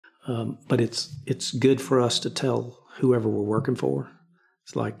But it's good for us to tell whoever we're working for.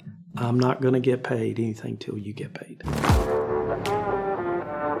 It's like, I'm not going to get paid anything till you get paid.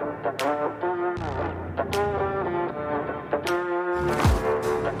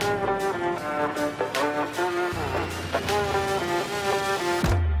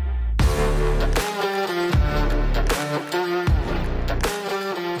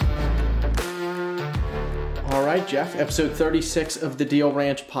 Jeff, episode 36 of the Deal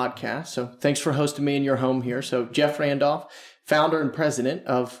Ranch podcast. So thanks for hosting me in your home here. So Jeff Randolph, founder and president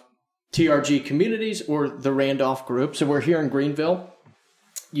of TRG Communities, or the Randolph Group. So we're here in Greenville.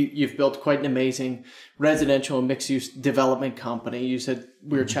 You've built quite an amazing residential and mixed-use development company. You said,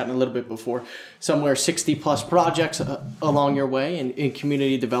 we were chatting a little bit before, somewhere 60-plus projects along your way in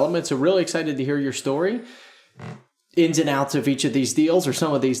community development. So really excited to hear your story, ins and outs of each of these deals, or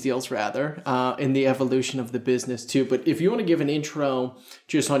some of these deals rather, in the evolution of the business too. But if you want to give an intro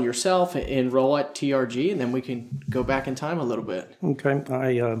just on yourself and role at TRG, and then we can go back in time a little bit. Okay.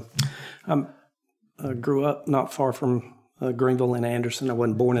 I grew up not far from Greenville in Anderson. I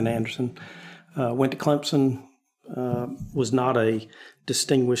wasn't born in Anderson. Went to Clemson, was not a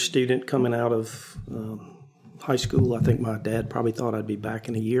distinguished student coming out of high school. I think my dad probably thought I'd be back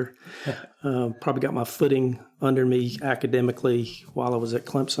in a year. Probably got my footing under me academically while I was at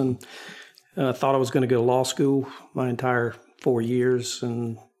Clemson. Thought I was going to go to law school my entire 4 years,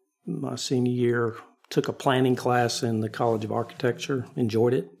 and my senior year took a planning class in the College of Architecture,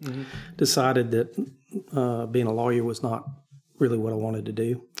 enjoyed it, decided that being a lawyer was not really what I wanted to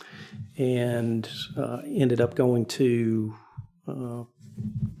do, and ended up going to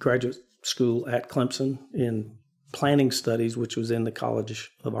graduate school at Clemson in planning studies, which was in the College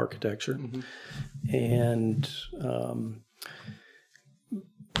of Architecture, and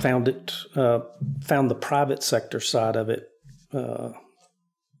found the private sector side of it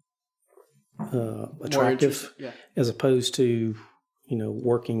attractive, as opposed to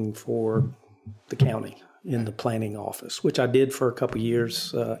working for the county in the planning office, which I did for a couple of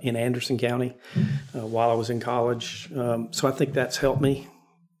years in Anderson County while I was in college. So I think that's helped me,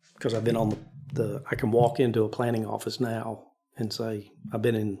 because I've been on I can walk into a planning office now and say, I've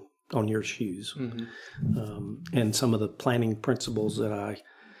been on your shoes. And some of the planning principles that I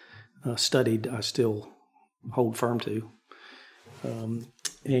studied, I still hold firm to.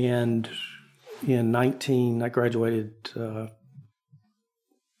 And I graduated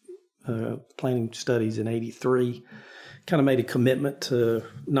planning studies in 83, kind of made a commitment to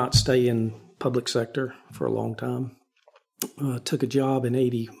not stay in public sector for a long time. Took a job in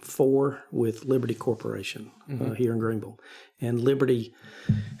 84 with Liberty Corporation here in Greenville. And Liberty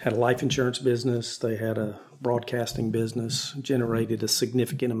had a life insurance business. They had a broadcasting business, generated a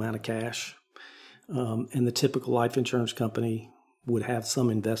significant amount of cash. And the typical life insurance company would have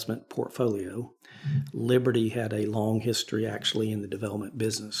some investment portfolio. Liberty had a long history actually in the development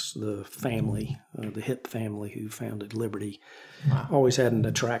business. The family, the Hip family who founded Liberty, always had an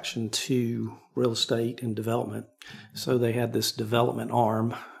attraction to real estate and development. So they had this development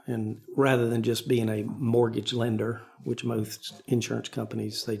arm, and rather than just being a mortgage lender, which most insurance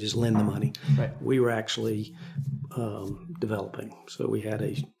companies, they just lend the money, we were actually developing. So we had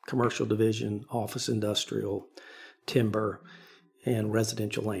a commercial division, office industrial, timber, and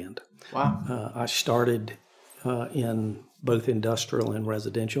residential land. Wow. I started in both industrial and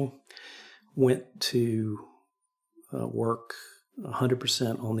residential, went to work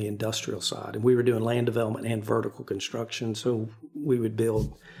 100% on the industrial side. And we were doing land development and vertical construction. So we would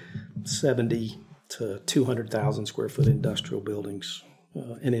build 70 to 200,000 square foot industrial buildings,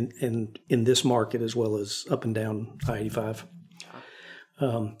 and in this market as well as up and down I-85,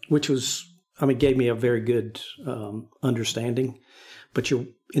 which was, gave me a very good understanding. But you're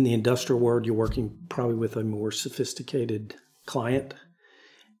in the industrial world, you're working probably with a more sophisticated client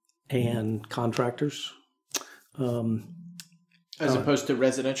and contractors. As opposed to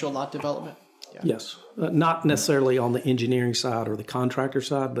residential lot development? Yeah. Yes. Not necessarily on the engineering side or the contractor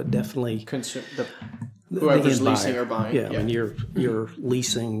side, but definitely whoever's leasing or buying. Yeah. You're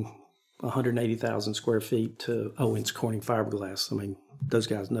leasing 180,000 square feet to Owens Corning Fiberglass. Those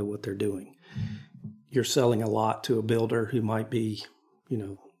guys know what they're doing. You're selling a lot to a builder who might be,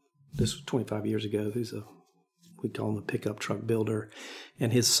 this was 25 years ago, we call him a pickup truck builder,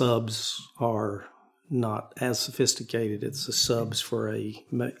 and his subs are not as sophisticated. It's the subs for a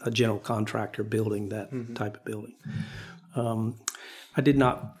general contractor building that type of building.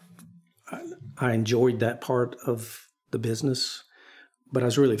 I enjoyed that part of the business, but I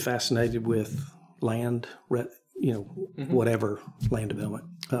was really fascinated with land, whatever land development.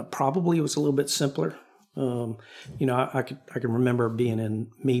 Probably it was a little bit simpler I can remember being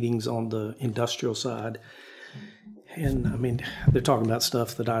in meetings on the industrial side, and I mean, they're talking about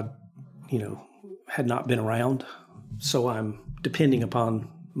stuff that I, had not been around. So I'm depending upon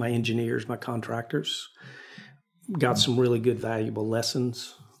my engineers, my contractors. Got some really good, valuable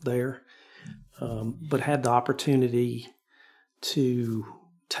lessons there, but had the opportunity to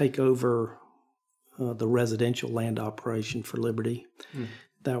take over the residential land operation for Liberty.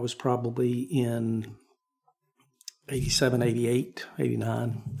 That was probably in 87, 88,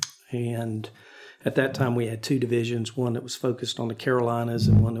 89. And at that time, we had two divisions, one that was focused on the Carolinas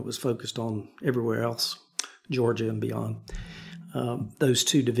and one that was focused on everywhere else, Georgia and beyond. Those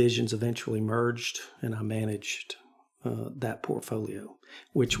two divisions eventually merged, and I managed that portfolio,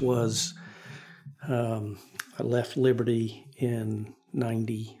 which was, I left Liberty in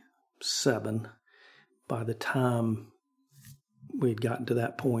 97. By the time we had gotten to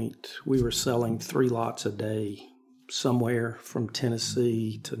that point, we were selling 3 lots a day, somewhere from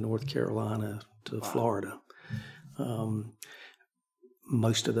Tennessee to North Carolina to Florida.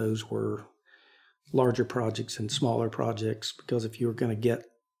 Most of those were larger projects and smaller projects, because if you were going to get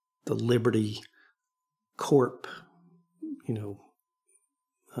the Liberty Corp,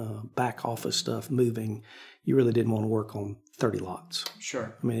 back office stuff moving, you really didn't want to work on 30 lots.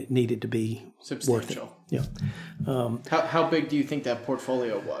 Sure. I mean, it needed to be substantial. Worth it. Yeah. How big do you think that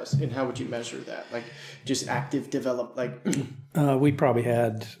portfolio was, and how would you measure that? Like, just active develop, like? We probably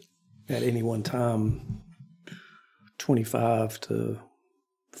had at any one time 25 to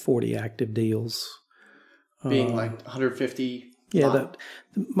 40 active deals. Being like 150. Yeah,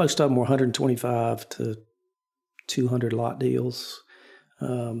 most of them were 125 to 200 lot deals.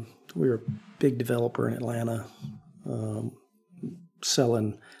 We were a big developer in Atlanta,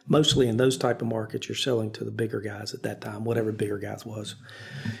 selling mostly in those type of markets. You're selling to the bigger guys at that time, whatever bigger guys was.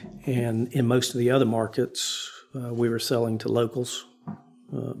 And in most of the other markets, we were selling to locals,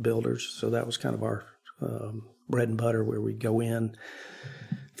 builders. So that was kind of our bread and butter, where we'd go in,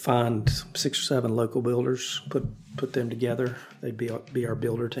 find 6 or 7 local builders, put them together. They'd be our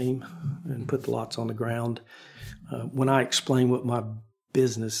builder team, and put the lots on the ground. When I explain what my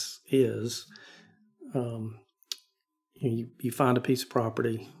business is, you find a piece of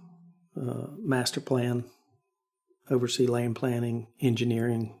property, master plan, oversee land planning,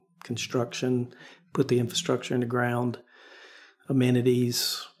 engineering, construction, put the infrastructure in the ground,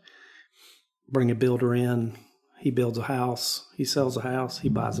 amenities, bring a builder in. He builds a house, he sells a house, he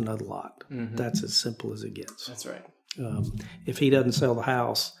buys another lot. Mm-hmm. That's as simple as it gets. That's right. If he doesn't sell the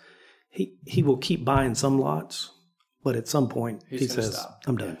house, he will keep buying some lots, but at some point he says, stop.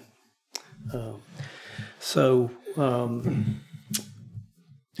 I'm done.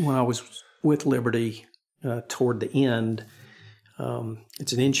 When I was with Liberty toward the end,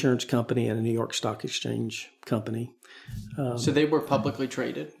 it's an insurance company and a New York Stock Exchange company. So they were publicly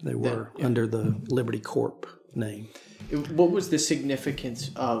traded? They were, under the Liberty Corp name. What was the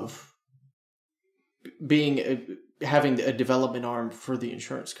significance of having a development arm for the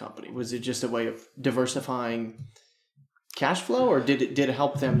insurance company? Was it just a way of diversifying cash flow, or did it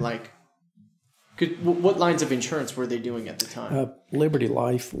help them? What lines of insurance were they doing at the time? Liberty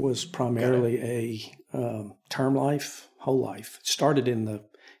Life was primarily a term life, whole life. It started in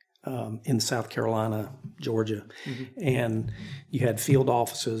South Carolina, Georgia, and you had field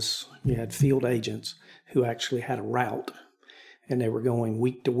offices, you had field agents who actually had a route, and they were going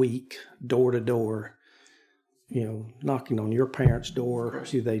week to week, door to door, knocking on your parents' door.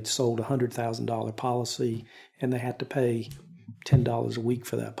 They'd sold a $100,000 policy, and they had to pay $10 a week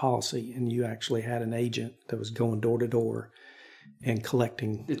for that policy, and you actually had an agent that was going door to door and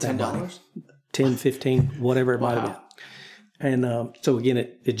collecting the $10, 10, 15, whatever it might have been. And so again,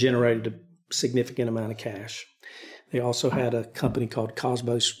 it generated a significant amount of cash. They also had a company called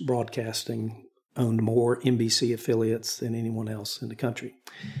Cosmos Broadcasting, owned more NBC affiliates than anyone else in the country.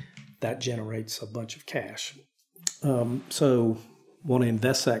 That generates a bunch of cash. So want to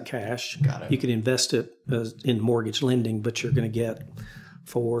invest that cash. Got it. You can invest it in mortgage lending, but you're going to get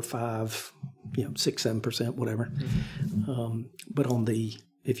 4, 5, 6, 7%, whatever. Mm-hmm. But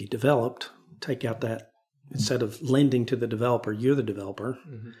if you developed, take out that, instead of lending to the developer, you're the developer.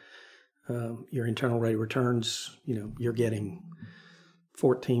 Mm-hmm. Your internal rate of returns, you're getting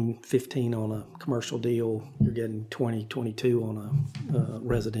 14, 15 on a commercial deal. You're getting 20, 22 on a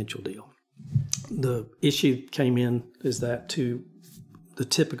residential deal. The issue came in is that to the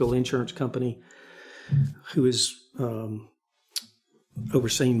typical insurance company, who is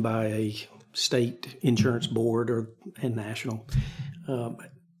overseen by a state insurance board and national,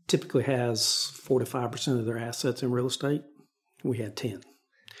 typically has 4 to 5% of their assets in real estate. We had 10.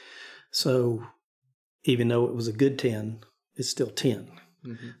 So even though it was a good 10, it's still 10.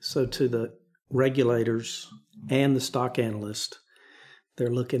 Mm-hmm. So to the regulators and the stock analyst, they're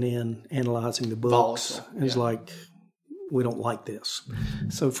looking in, analyzing the books. Volatile. And it's like, we don't like this.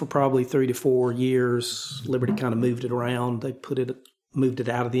 So for probably 3 to 4 years, Liberty kind of moved it around. They moved it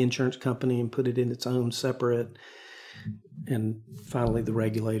out of the insurance company and put it in its own separate. And finally, the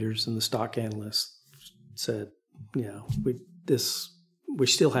regulators and the stock analysts said, we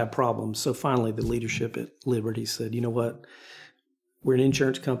still have problems. So finally, the leadership at Liberty said, you know what? We're an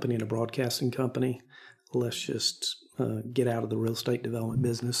insurance company and a broadcasting company. Let's just get out of the real estate development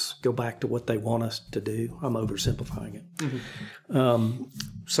business, go back to what they want us to do. I'm oversimplifying it. Mm-hmm.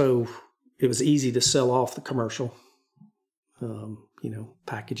 So it was easy to sell off the commercial,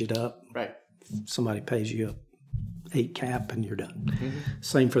 package it up. Right. Somebody pays you a 8 cap and you're done. Mm-hmm.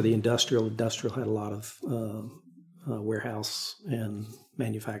 Same for the industrial. Industrial had a lot of warehouse and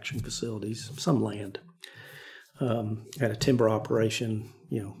manufacturing facilities, some land. Had a timber operation,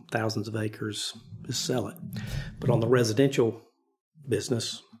 thousands of acres, just sell it. But on the residential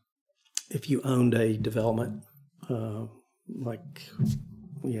business, if you owned a development, like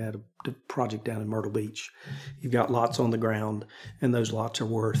we had a project down in Myrtle Beach, you've got lots on the ground, and those lots are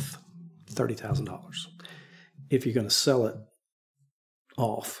worth $30,000. If you're going to sell it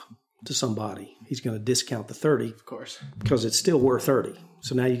off to somebody, he's going to discount the 30, of course, because it's still worth 30.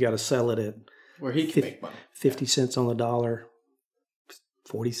 So now you got to sell it at where he can make money. 50 cents on the dollar,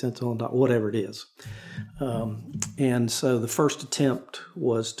 40 cents on the dollar, whatever it is. And so the first attempt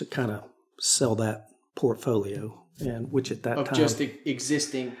was to kind of sell that portfolio, and which at that time, just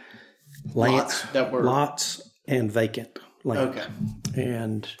existing land, lots that were lots and vacant land. Okay.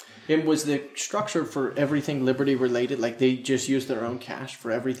 And was the structure for everything Liberty related? Like they just used their own cash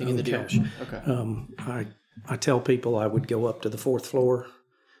for everything in the cash. deal? Okay. I tell people I would go up to the 4th floor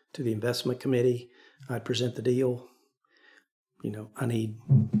to the investment committee. I'd present the deal. I need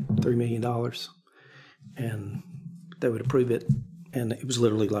 $3 million. And they would approve it. And it was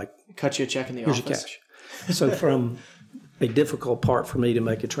literally like, cut you a check in the here's office. Your cash. So from a difficult part for me to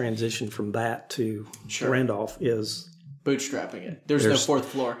make a transition from that to Randolph is bootstrapping it. There's no 4th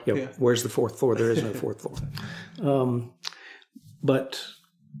floor. Yeah. Where's the 4th floor? There is no 4th floor. But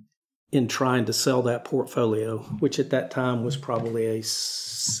in trying to sell that portfolio, which at that time was probably a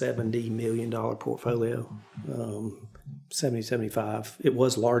 $70 million portfolio, 75. It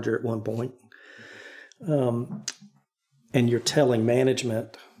was larger at one point. And you're telling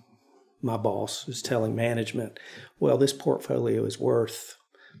management, my boss is telling management, well, this portfolio is worth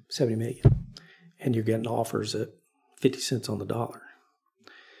 $70 million. And you're getting offers at 50 cents on the dollar.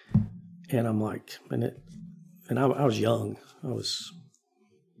 And I'm like, I was young. I was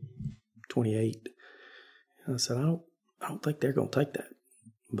 28. And I said, I don't think they're going to take that.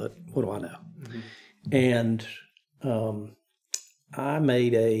 But what do I know? Mm-hmm. And I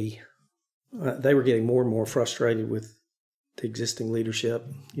made they were getting more and more frustrated with the existing leadership.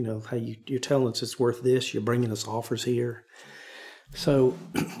 Hey, you're telling us it's worth this. You're bringing us offers here. So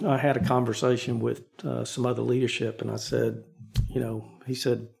I had a conversation with some other leadership, and I said, he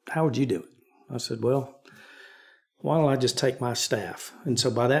said, how would you do it? I said, well, why don't I just take my staff? And so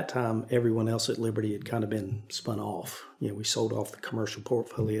by that time, everyone else at Liberty had kind of been spun off. We sold off the commercial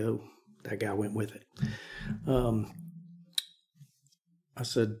portfolio. That guy went with it. I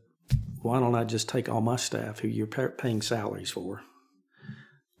said, why don't I just take all my staff who you're paying salaries for?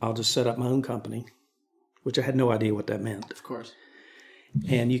 I'll just set up my own company, which I had no idea what that meant. Of course.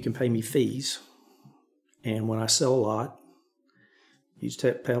 And you can pay me fees. And when I sell a lot, you just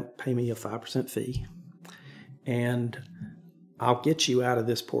pay me a 5% fee. And I'll get you out of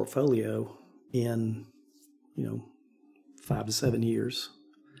this portfolio in, 5 to 7 years.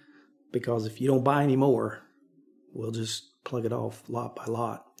 Because if you don't buy any more, we'll just plug it off lot by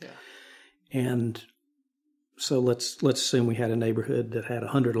lot. Yeah. And so let's assume we had a neighborhood that had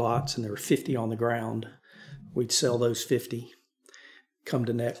 100 lots and there were 50 on the ground. We'd sell those 50.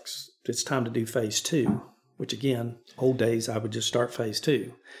 It's time to do phase 2, which again, old days, I would just start phase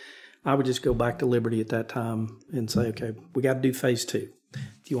 2. I would just go back to Liberty at that time and say, okay, we got to do phase 2.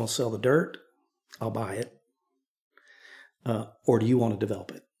 If you want to sell the dirt, I'll buy it. Or do you want to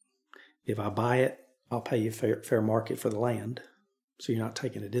develop it? If I buy it, I'll pay you fair market for the land. So you're not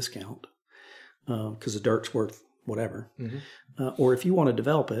taking a discount because the dirt's worth whatever. Mm-hmm. Or if you want to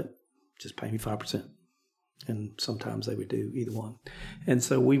develop it, just pay me 5%. And sometimes they would do either one. And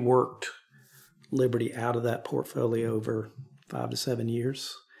so we worked Liberty out of that portfolio over 5 to 7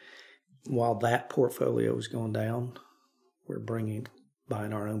 years. While that portfolio was going down, we're buying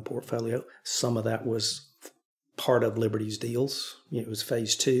our own portfolio. Some of that was part of Liberty's deals. It was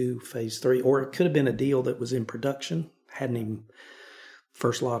phase 2, phase 3, or it could have been a deal that was in production, hadn't even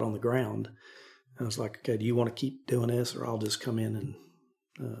first lot on the ground. And I was like, okay, do you want to keep doing this, or I'll just come in and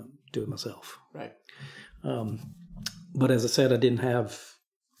do it myself? Right. But as I said, I didn't have,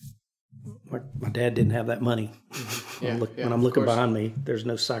 my dad didn't have that money. When I'm looking behind me, there's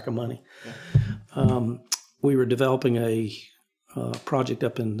no sack of money. Yeah. We were developing a project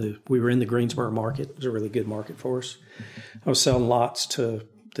we were in the Greensboro market. It was a really good market for us. I was selling lots to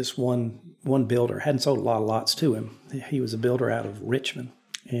this one builder. Hadn't sold a lot of lots to him. He was a builder out of Richmond,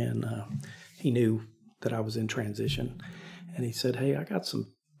 and he knew that I was in transition. And he said, hey, I got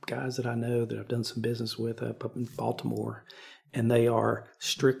some guys that I know that I've done some business with up in Baltimore, and they are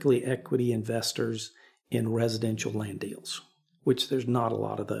strictly equity investors in residential land deals, which there's not a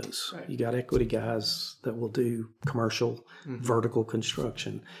lot of those. Right. You got equity guys that will do commercial, vertical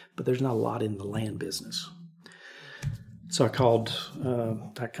construction, but there's not a lot in the land business. So I called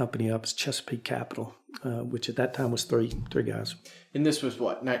that company up. It's Chesapeake Capital, which at that time was three guys. And this was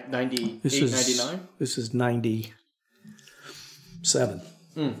what, 98, 99? This is 97.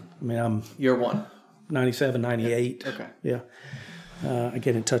 I mean, I'm... Year one. 97, 98. Okay. Yeah. I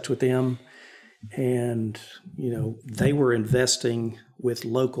get in touch with them, and, they were investing with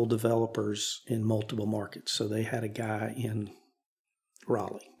local developers in multiple markets. So they had a guy in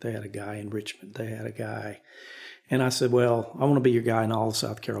Raleigh. They had a guy in Richmond. They had a guy. And I said, well, I want to be your guy in all of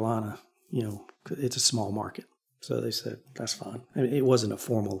South Carolina. It's a small market. So they said, that's fine. I mean, it wasn't a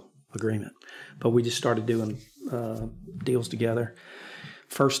formal agreement, but we just started doing deals together.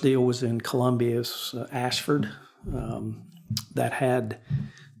 First deal was in Columbia's Ashford. That had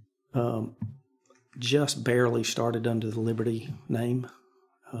just barely started under the Liberty name.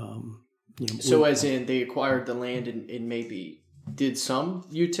 As in they acquired the land and maybe did some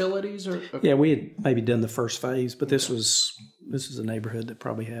utilities or? Okay. Yeah, we had maybe done the first phase, but this was a neighborhood that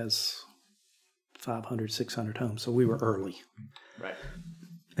probably has 500, 600 homes. So we were early. Right.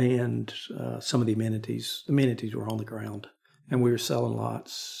 And some of the amenities were on the ground. And we were selling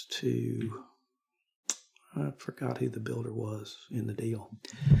lots to, I forgot who the builder was in the deal.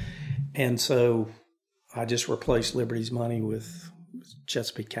 And so I just replaced Liberty's money with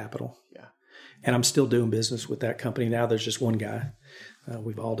Chesapeake Capital. Yeah. And I'm still doing business with that company now. There's just one guy.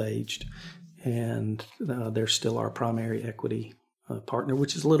 We've all aged. And they're still our primary equity partner,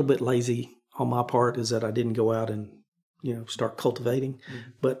 which is a little bit lazy on my part, is that I didn't go out and, start cultivating.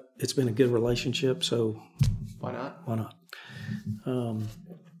 But it's been a good relationship, so why not? Why not?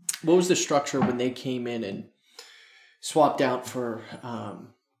 What was the structure when they came in and swapped out for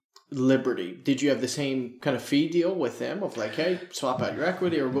Liberty? Did you have the same kind of fee deal with them of like, hey, swap out your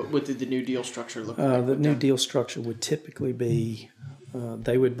equity, or what did the new deal structure look like? The new deal structure would typically be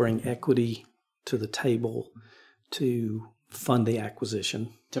they would bring equity to the table to fund the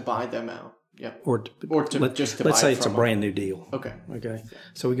acquisition. To buy them out. Yeah. Let's say it's a brand new deal. Okay. Yeah.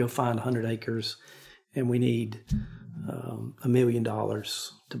 So we go find 100 acres, and we need $1 million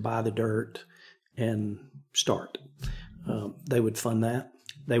to buy the dirt and start. They would fund that.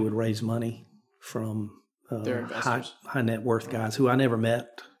 They would raise money from high net worth guys who I never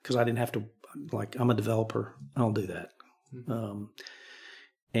met because I didn't have to, I'm a developer. I don't do that.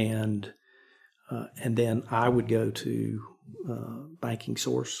 And then I would go to banking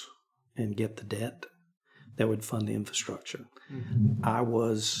source and get the debt that would fund the infrastructure. I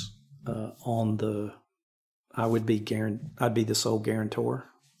was I'd be the sole guarantor.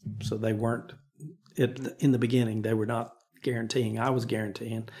 So they weren't, in the beginning, they were not guaranteeing. I was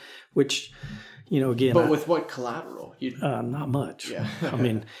guaranteeing, which, again. But with what collateral? Not much. Yeah. I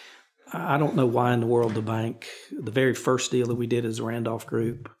mean, I don't know why in the world the bank, the very first deal that we did as Randolph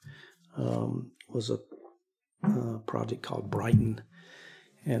Group was a project called Brighton.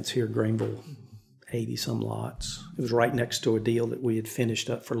 And it's here in Greenville, 80 some lots. It was right next to a deal that we had finished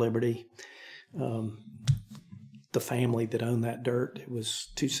up for Liberty. The family that owned that dirt, it was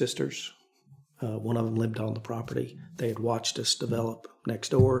two sisters. One of them lived on the property. They had watched us develop next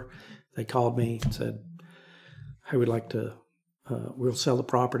door. They called me and said, hey, we'd like to, we'll sell the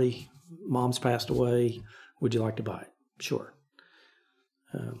property. Mom's passed away. Would you like to buy it? Sure.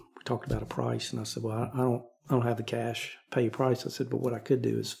 We talked about a price, and I said, well, I don't have the cash, pay your price. I said, but what I could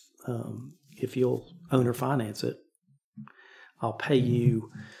do is if you'll owner finance it, I'll pay you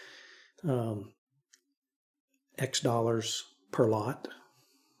X dollars per lot.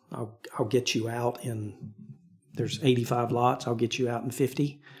 I'll get you out in, there's 85 lots. I'll get you out in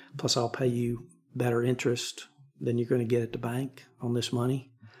 50. Plus I'll pay you better interest than you're going to get at the bank on this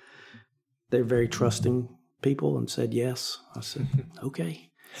money. They're very trusting people and said yes. I said,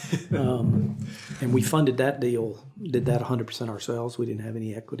 okay. And we funded that deal, did that 100% ourselves. We didn't have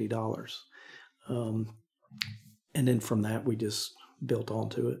any equity dollars. And then from that, we just built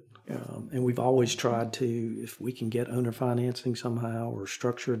onto it. And we've always tried to, if we can get owner financing somehow or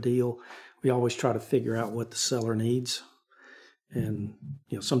structure a deal, we always try to figure out what the seller needs. And,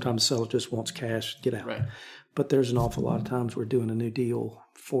 sometimes the seller just wants cash, get out. Right. But there's an awful lot of times we're doing a new deal,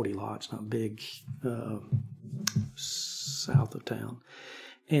 40 lots, not big, south of town.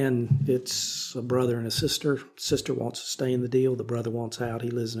 And it's a brother and a sister. Sister wants to stay in the deal. The brother wants out. He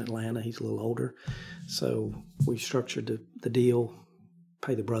lives in Atlanta. He's a little older. So we structured the deal,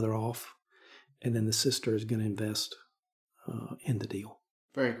 pay the brother off, and then the sister is going to invest in the deal.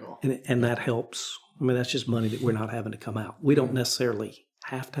 Very cool. And that helps. I mean, that's just money that we're not having to come out. We don't necessarily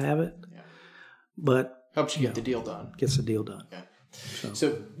have to have it, but helps you get the deal done. Gets the deal done. Yeah.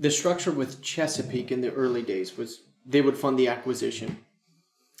 So the structure with Chesapeake in the early days was they would fund the acquisition.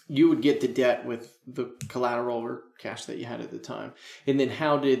 You would get the debt with the collateral or cash that you had at the time. And then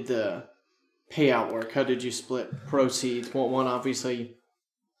how did the payout work? How did you split proceeds? Well, one, obviously,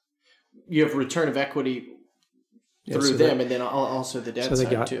 you have return of equity through them, and then also the debt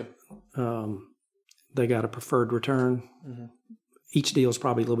side too. They got a preferred return. Mm-hmm. Each deal is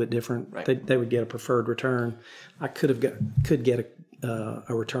probably a little bit different. Right. They would get a preferred return. I could get a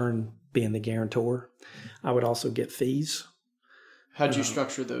return being the guarantor. I would also get fees. How'd you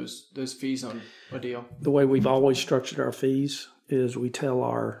structure those fees on a deal? The way we've always structured our fees is we tell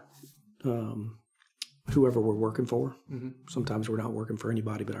our whoever we're working for. Mm-hmm. Sometimes we're not working for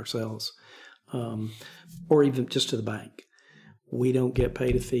anybody but ourselves, or even just to the bank. We don't get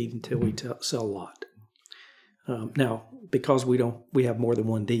paid a fee until we sell a lot. Now, because we have more than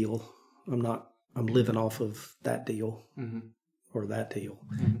one deal. I'm living off of that deal or that deal,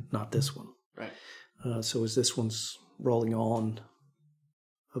 not this one. Right. So as this one's rolling on,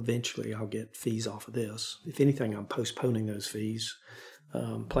 eventually I'll get fees off of this. If anything, I'm postponing those fees,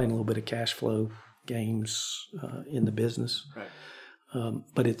 playing a little bit of cash flow games in the business. Right.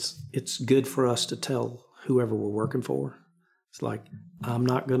 But it's good for us to tell whoever we're working for. It's like, I'm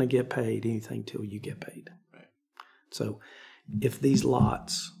not going to get paid anything till you get paid. Right. So if these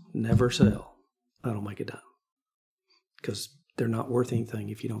lots never sell, I don't make a dime because they're not worth anything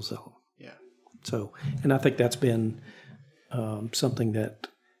if you don't sell them. Yeah. So, and I think that's been something that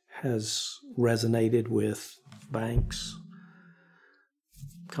has resonated with banks,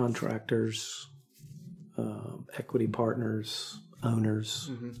 contractors, equity partners, owners,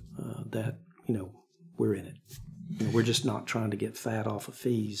 that, we're in it. We're just not trying to get fat off of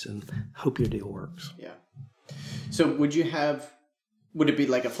fees and hope your deal works. Yeah. So would it be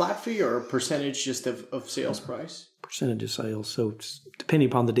like a flat fee or a percentage just of sales price? Percentage of sales. So it's depending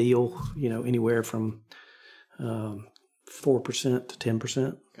upon the deal, anywhere from 4% to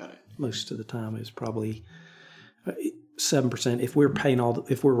 10%. Got it. Most of the time is probably 7%. If we're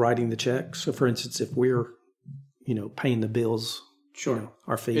if we're writing the checks. So for instance, if we're, paying the bills, sure,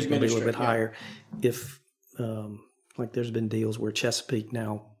 our fees going to be a little bit higher. If like there's been deals where Chesapeake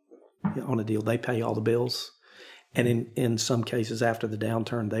now on a deal, they pay all the bills. And in some cases after the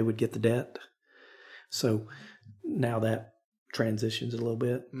downturn, they would get the debt. So now that transitions a little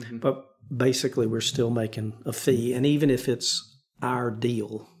bit. Mm-hmm. But basically we're still making a fee. And even if it's our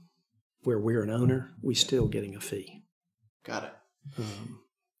deal where we're an owner, we're still getting a fee. Got it.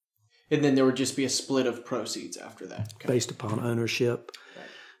 And then there would just be a split of proceeds after that. Okay. Based upon ownership.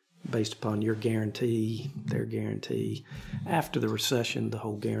 Based upon your guarantee, their guarantee. After the recession, the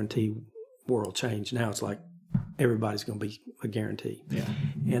whole guarantee world changed. Now it's like everybody's going to be a guarantee. Yeah.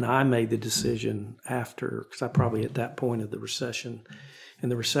 And I made the decision after, because I probably at that point of the recession,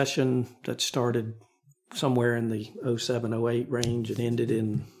 and the recession that started somewhere in the 07, 08 range and ended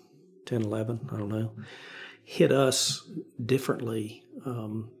in 10, 11, I don't know, hit us differently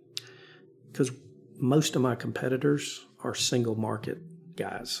because most of my competitors are single market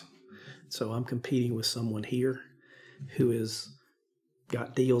guys. So I'm competing with someone here who has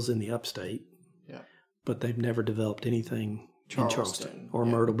got deals in the upstate, but they've never developed anything in Charleston or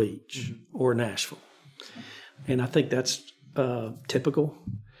Myrtle Beach or Nashville. And I think that's typical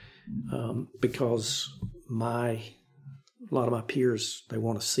because a lot of my peers, they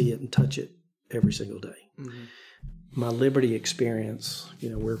want to see it and touch it every single day. Mm-hmm. My Liberty experience,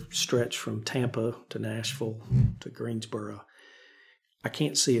 we're stretched from Tampa to Nashville to Greensboro. I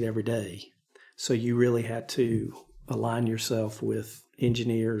can't see it every day. So you really had to align yourself with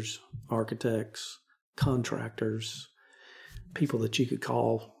engineers, architects, contractors, people that you could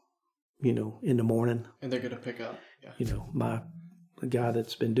call, in the morning. And they're going to pick up. Yeah. The guy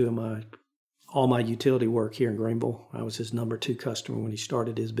that's been doing my all my utility work here in Greenville. I was his number 2 customer when he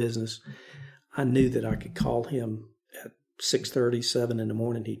started his business. I knew that I could call him at 6:30, 7 in the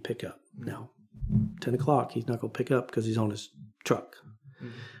morning, he'd pick up. Now, 10 o'clock, he's not going to pick up because he's on his truck.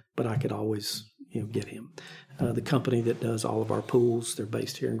 But I could always, get him. The company that does all of our pools, they're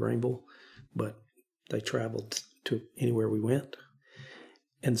based here in Greenville, but they traveled to anywhere we went.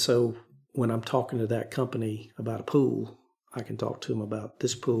 And so when I'm talking to that company about a pool, I can talk to them about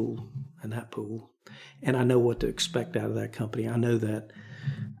this pool and that pool. And I know what to expect out of that company. I know that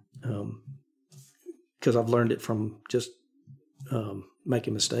because I've learned it from just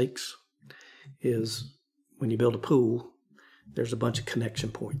making mistakes, is when you build a pool, there's a bunch of connection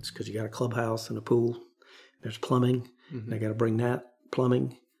points because you got a clubhouse and a pool. There's plumbing. And they got to bring that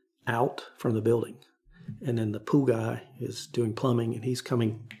plumbing out from the building. And then the pool guy is doing plumbing and he's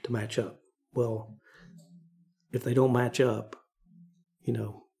coming to match up. Well, if they don't match up,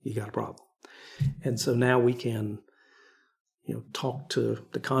 you got a problem. And so now we can, talk to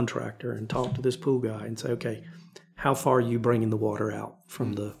the contractor and talk to this pool guy and say, okay, how far are you bringing the water out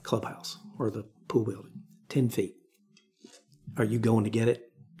from the clubhouse or the pool building? 10 feet. Are you going to get it?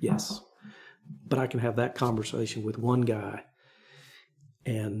 Yes. But I can have that conversation with one guy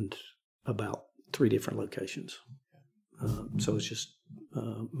and about 3 different locations. So it's just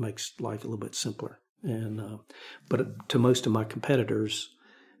makes life a little bit simpler. And but to most of my competitors,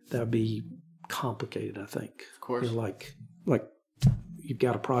 that would be complicated, I think. Of course. Like you've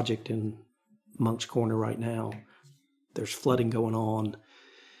got a project in Monk's Corner right now. There's flooding going on.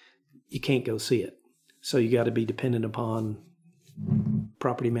 You can't go see it. So you got to be dependent upon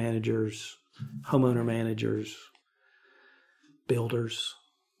property managers, homeowner managers, builders,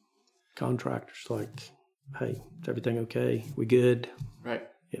 contractors. Like, hey, is everything okay? We good? Right.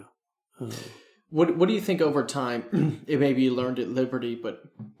 Yeah. What do you think over time? It maybe you learned at Liberty, but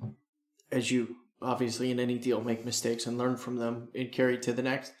as you obviously in any deal make mistakes and learn from them and carry to the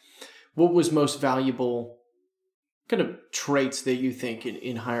next. What was most valuable kind of traits that you think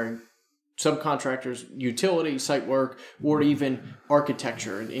in hiring subcontractors, utility, site work, or even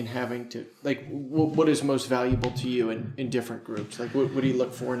architecture in having to, like, what is most valuable to you in different groups? Like, what do you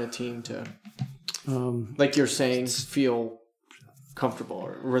look for in a team to, like you're saying, feel comfortable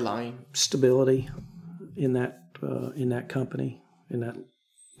or relying? Stability in that company, in that,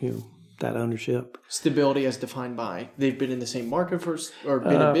 that ownership. Stability as defined by they've been in the same market or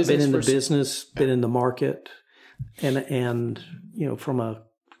been in business. Been in the market, and from a,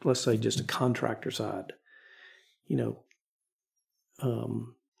 let's say, just a contractor side,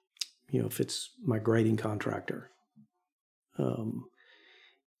 if it's my grading contractor,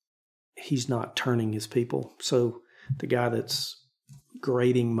 he's not turning his people. So the guy that's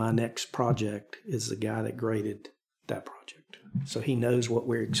grading my next project is the guy that graded that project. So he knows what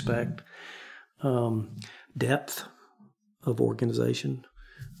we expect. Depth of organization.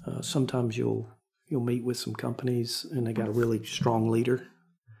 Sometimes you'll meet with some companies and they got a really strong leader,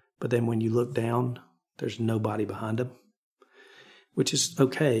 but then when you look down, there's nobody behind them, which is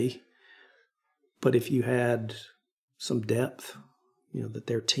okay. But if you had some depth, that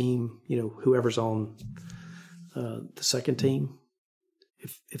their team, whoever's on the second team,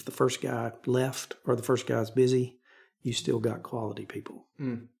 if the first guy left or the first guy's busy, you still got quality people.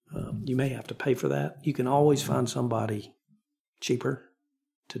 You may have to pay for that. You can always find somebody cheaper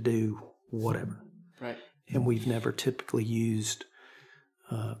to do whatever. Right. And we've never typically used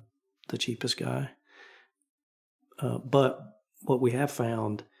the cheapest guy. But what we have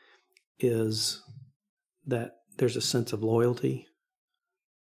found is that there's a sense of loyalty.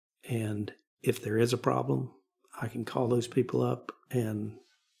 And if there is a problem, I can call those people up and,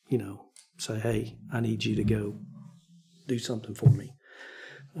 say, hey, I need you to go do something for me.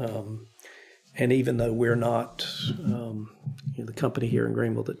 And even though we're not the company here in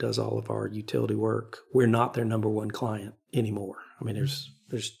Greenville that does all of our utility work, we're not their number one client anymore. I mean,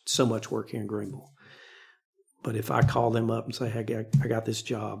 there's so much work here in Greenville. But if I call them up and say, hey, I got this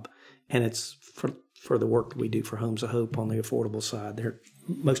job, and it's for the work that we do for Homes of Hope on the affordable side,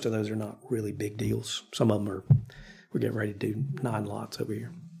 most of those are not really big deals. Some of them we're getting ready to do 9 lots over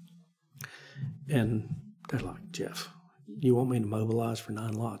here. And they're like, Jeff, you want me to mobilize for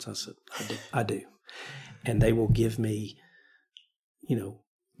 9 lots? I said, I do. And they will give me,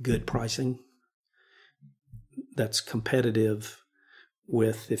 good pricing that's competitive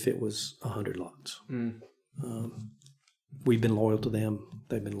with if it was 100 lots. We've been loyal to them.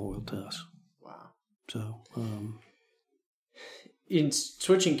 They've been loyal to us. Wow. So, in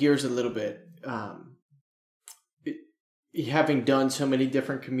switching gears a little bit, having done so many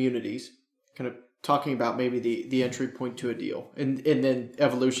different communities, kind of talking about maybe the entry point to a deal and then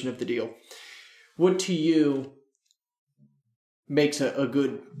evolution of the deal. what to you makes a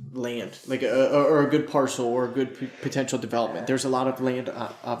good land, like or a good parcel or a good potential development? There's a lot of land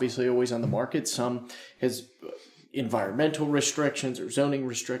obviously always on the market. Some has environmental restrictions or zoning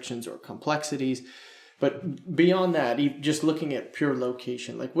restrictions or complexities. But beyond that, just looking at pure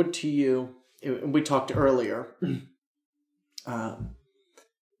location, like what to you, we talked earlier,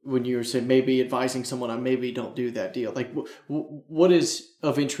 when you were saying maybe advising someone on maybe don't do that deal, like what is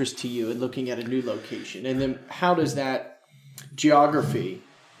of interest to you in looking at a new location? And then how does that geography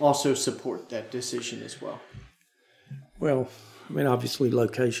also support that decision as well? Well, I mean, obviously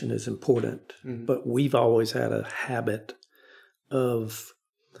location is important, but we've always had a habit of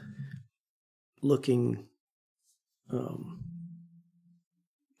looking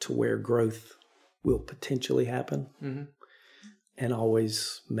to where growth will potentially happen and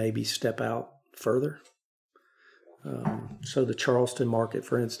always maybe step out further. So the Charleston market,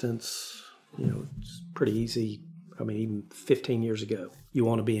 for instance, it's pretty easy. I mean, even 15 years ago, you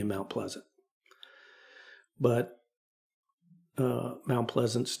want to be in Mount Pleasant. But Mount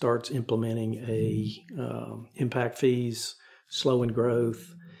Pleasant starts implementing impact fees, slowing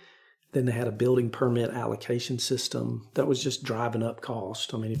growth. Then they had a building permit allocation system that was just driving up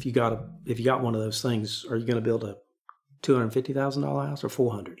cost. I mean, if you got one of those things, are you going to build a $250,000 house or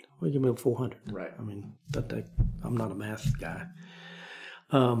 $400,000? Well, you can build $400,000. Right. I mean, I'm not a math guy.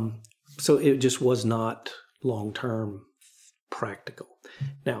 So it just was not long-term practical.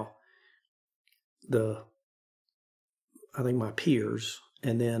 Now, I think my peers,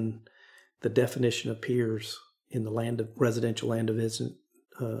 and then the definition of peers in the residential land of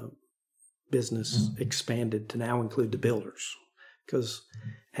business expanded to now include the builders, because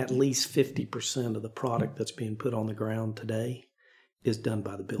at least 50% of the product that's being put on the ground today is done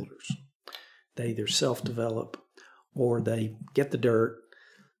by the builders. They either self-develop or they get the dirt,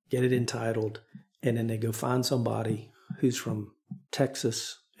 get it entitled, and then they go find somebody who's from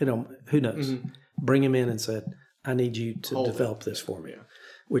Texas, who knows, bring him in and said, I need you to develop this for me.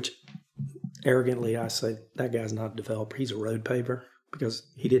 Which arrogantly I say, that guy's not a developer, he's a road paver, because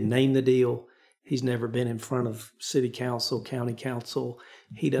he didn't name the deal. He's never been in front of city council, county council.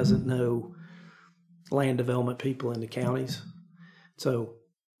 He doesn't know land development people in the counties. So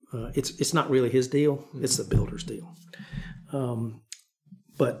it's not really his deal. It's the builder's deal.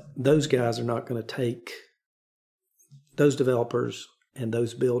 But those guys are not going to take, those developers and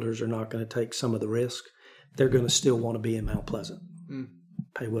those builders are not going to take some of the risk. They're going to still want to be in Mount Pleasant,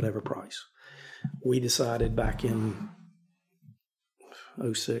 pay whatever price. We decided back in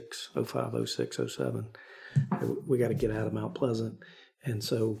 06, 05, 06, 07, we got to get out of Mount Pleasant. And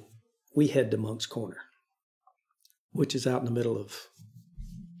so we head to Monk's Corner, which is out in the middle of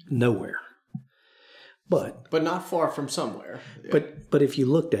nowhere. But not far from somewhere. Yeah. But if you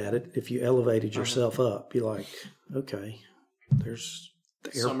looked at it, if you elevated yourself up, you're like, okay, there's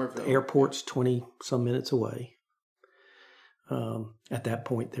the airport's 20 some minutes away. At that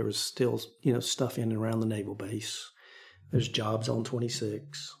point, there was still stuff in and around the naval base. There's jobs on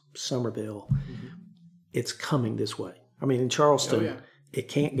 26, Summerville. It's coming this way. I mean, in Charleston, it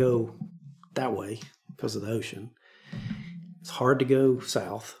can't go that way because of the ocean. It's hard to go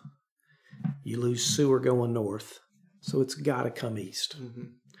south. You lose sewer going north. So it's got to come east.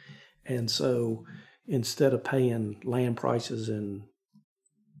 And so instead of paying land prices in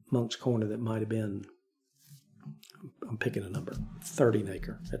Monk's Corner that might have been, I'm picking a number, 30 an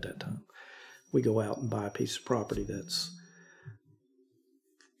acre at that time, we go out and buy a piece of property that's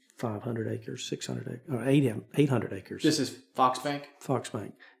 500 acres, 600 acres, or 800 acres. This is Foxbank?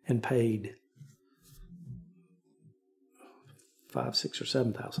 Foxbank. And paid 5,000, 6,000, or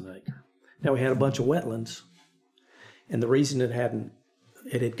 7,000 an acre. Now, we had a bunch of wetlands, and the reason it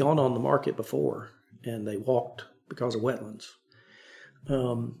had gone on the market before, and they walked because of wetlands.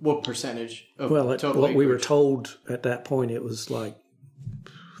 What percentage of total total what acreage? We were told at that point, it was like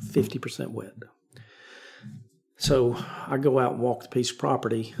 50% wet. So I go out and walk the piece of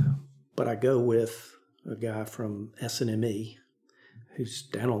property, but I go with a guy from S&ME who's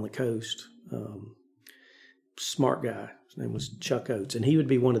down on the coast, smart guy. His name was Chuck Oates, and he would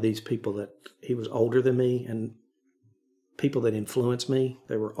be one of these people that he was older than me, and people that influenced me,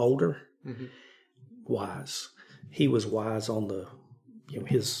 they were older, wise. He was wise on the,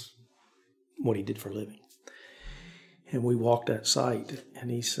 what he did for a living. And we walked that site,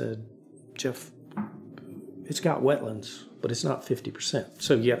 and he said, Jeff, it's got wetlands, but it's not 50%.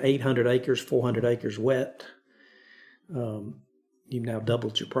 So you got 800 acres, 400 acres wet. You've now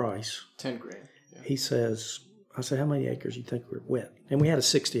doubled your price. 10 grand. Yeah. He says, I said, how many acres do you think were wet? And we had a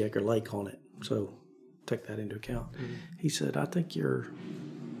 60-acre lake on it, so take that into account. He said, I think you're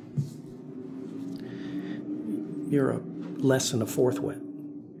you're less than a fourth wet,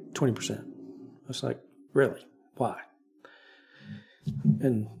 20%. I was like, really? Why?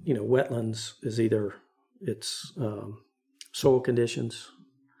 And, wetlands is either it's soil conditions,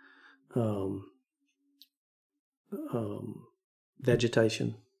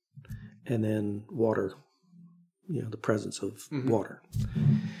 vegetation, and then water, the presence of water.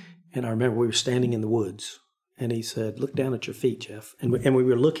 And I remember we were standing in the woods, and he said, look down at your feet, Jeff. And we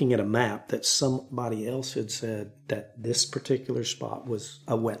were looking at a map that somebody else had said that this particular spot was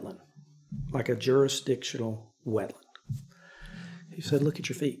a wetland, like a jurisdictional wetland. He said, look at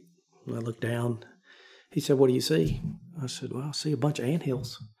your feet. And I looked down. He said, what do you see? I said, well, I see a bunch of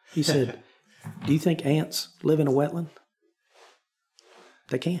anthills. He said, do you think ants live in a wetland?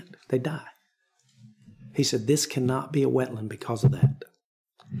 They can't. They die. He said, this cannot be a wetland because of that.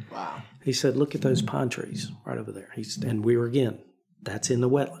 Wow. He said, look at those pine trees right over there. And we were, again, that's in the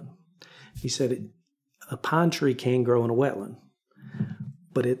wetland. He said, a pine tree can grow in a wetland,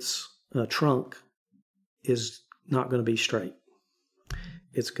 but its trunk is not going to be straight.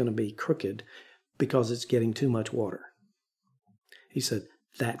 It's going to be crooked because it's getting too much water. He said,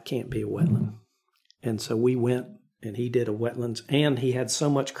 that can't be a wetland. And so we went and he did a wetlands, and he had so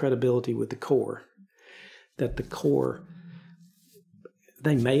much credibility with the Corps that the Corps,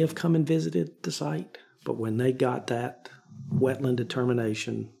 they may have come and visited the site, but when they got that wetland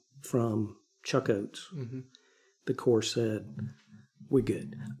determination from Chuck Oates, the Corps said, we're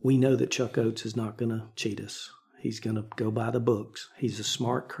good. We know that Chuck Oates is not going to cheat us. He's going to go by the books. He's a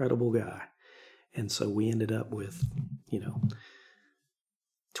smart, credible guy. And so we ended up with,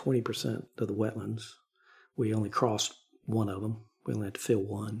 20% of the wetlands. We only crossed one of them. We only had to fill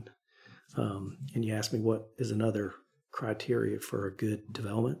one. And you asked me what is another criteria for a good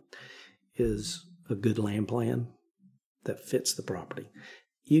development, is a good land plan that fits the property.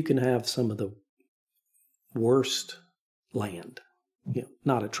 You can have some of the worst land,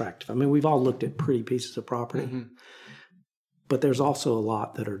 not attractive. I mean, we've all looked at pretty pieces of property, but there's also a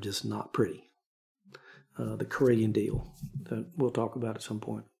lot that are just not pretty. The Korean deal that we'll talk about at some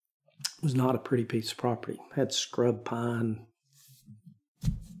point was not a pretty piece of property. It had scrub pine,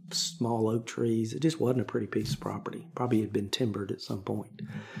 small oak trees. It just wasn't a pretty piece of property. Probably had been timbered at some point.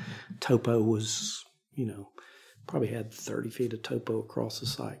 Topo was, probably had 30 feet of topo across the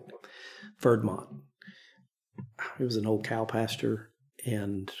site. Verdmont. It was an old cow pasture,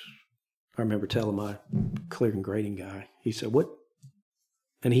 and I remember telling my clear and grading guy, he said, what?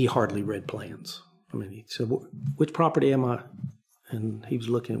 And he hardly read plans. I mean, he said, which property am I? And he was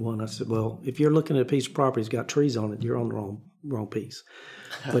looking at one. I said, well, if you're looking at a piece of property that's got trees on it, you're on the wrong piece.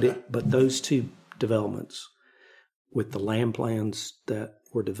 But those two developments with the land plans that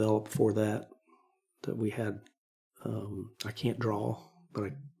were developed for that we had, I can't draw,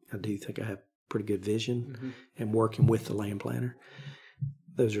 but I do think I have pretty good vision and working with the land planner.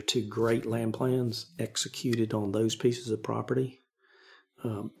 Those are two great land plans executed on those pieces of property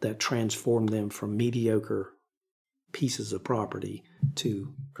that transformed them from mediocre pieces of property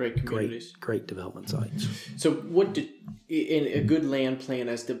to great communities, great development sites. So what did in a good land plan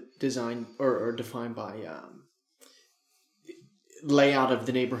as designed or defined by layout of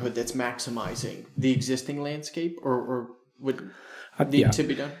the neighborhood that's maximizing the existing landscape, or would need to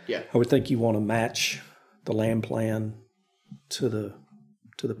be done? Yeah, I would think you want to match the land plan to the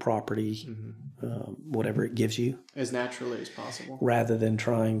property, whatever it gives you, as naturally as possible, rather than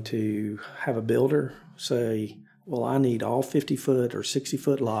trying to have a builder say, well, I need all 50-foot or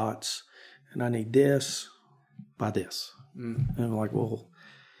 60-foot lots, and I need this by this. And I'm like, well,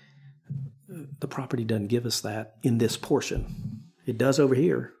 the property doesn't give us that in this portion. It does over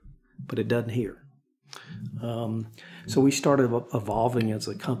here, but it doesn't here. So we started evolving as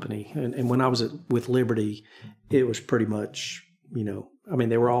a company. And when I was with Liberty, it was pretty much,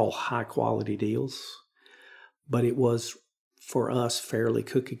 they were all high-quality deals, but it was, for us, fairly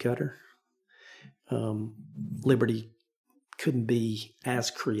cookie-cutter. Liberty couldn't be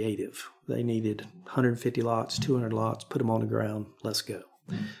as creative. They needed 150 lots, 200 lots, put them on the ground, let's go.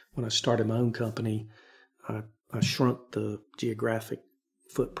 When I started my own company, I shrunk the geographic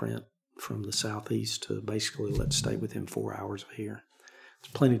footprint from the southeast to basically let's stay within 4 hours of here.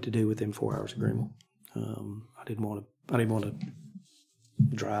 There's plenty to do within 4 hours of Greenville. I didn't want to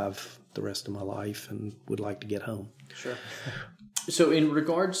drive the rest of my life and would like to get home. Sure. So in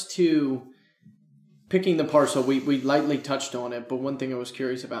regards to picking the parcel, we lightly touched on it, but one thing I was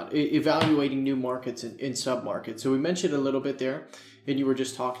curious about, evaluating new markets and sub-markets. So we mentioned a little bit there, and you were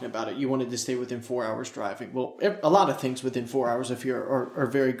just talking about it. You wanted to stay within 4 hours driving. Well, a lot of things within 4 hours if you're are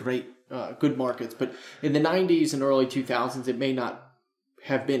very great, good markets. But in the 90s and early 2000s, it may not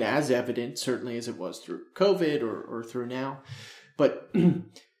have been as evident, certainly as it was through COVID or through now. But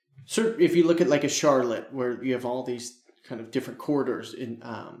if you look at like a Charlotte, where you have all these kind of different corridors in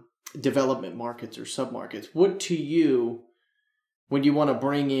development markets or submarkets, what to you, when you want to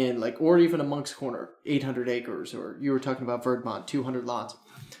bring in, like, or even a Monk's Corner, 800 acres, or you were talking about Verdmont, 200 lots,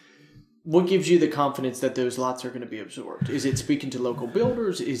 what gives you the confidence that those lots are going to be absorbed? Is it speaking to local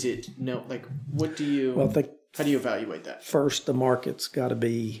builders? Is it what do you, how do you evaluate that? First, the market's got to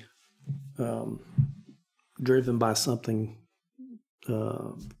be driven by something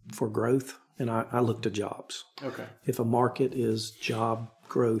for growth. And I look to jobs. Okay. If a market is job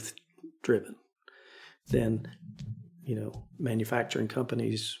growth driven, then, manufacturing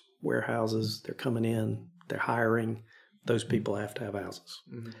companies, warehouses, they're coming in, they're hiring. Those people have to have houses.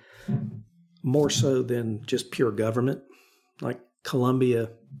 Mm-hmm. More so than just pure government. Like Columbia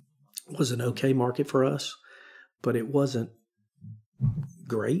was an okay market for us, but it wasn't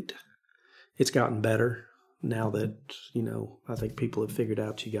great. It's gotten better now that, I think people have figured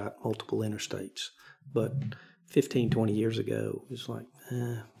out you got multiple interstates. But 15, 20 years ago, it was like,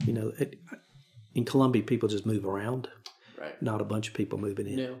 in Columbia, people just move around. Right. Not a bunch of people moving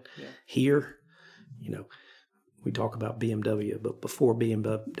in. No. Yeah. Here, we talk about BMW, but before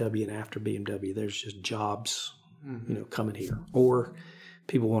BMW and after BMW, there's just jobs, coming here. Or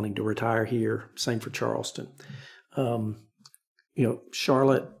people wanting to retire here. Same for Charleston.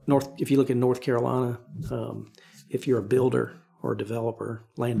 Charlotte, if you look at North Carolina, if you're a builder or a developer,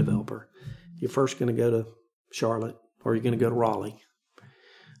 land developer, you're first going to go to Charlotte or you're going to go to Raleigh.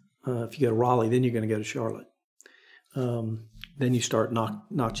 If you go to Raleigh, then you're going to go to Charlotte. Then you start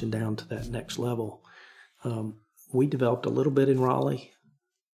notching down to that next level. We developed a little bit in Raleigh,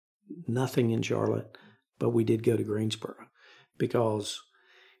 nothing in Charlotte, but we did go to Greensboro because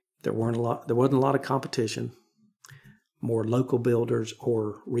there wasn't a lot of competition, more local builders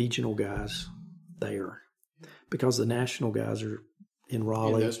or regional guys there, because the national guys are in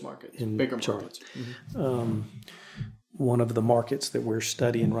Raleigh, in those markets, in bigger Charlotte. Markets. Mm-hmm. One of the markets that we're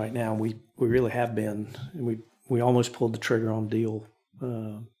studying right now, we really have been, and we almost pulled the trigger on a deal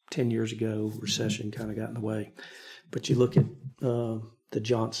 10 years ago. Recession kind of got in the way. But you look at the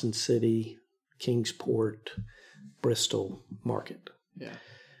Johnson City, Kingsport, Bristol market. Yeah.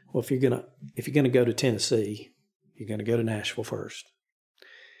 Well, if you're gonna go to Tennessee, you're gonna go to Nashville first.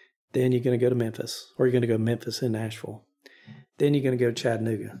 Then you're gonna go to Memphis, or you're gonna go Memphis and Nashville. Then you're gonna go to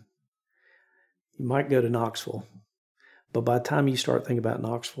Chattanooga. You might go to Knoxville. But by the time you start thinking about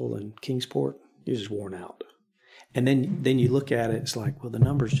Knoxville and Kingsport, you're just worn out. And then you look at it, it's like, well, the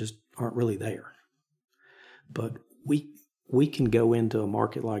numbers just aren't really there. But we can go into a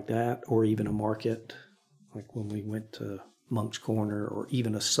market like that, or even a market like when we went to Monk's Corner, or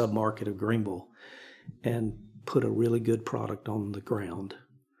even a sub-market of Greenville, and put a really good product on the ground.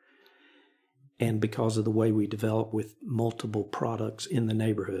 And because of the way we develop with multiple products in the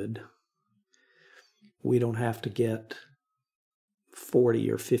neighborhood, we don't have to get 40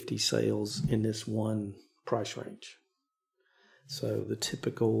 or 50 sales in this one price range. So the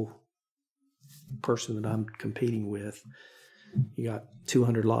typical person that I'm competing with, you got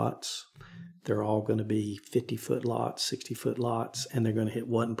 200 lots. They're all going to be 50-foot lots, 60-foot lots, and they're going to hit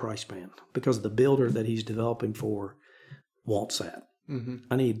one price band because the builder that he's developing for wants that. Mm-hmm.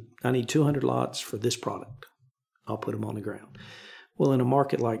 I need 200 lots for this product. I'll put them on the ground. Well, in a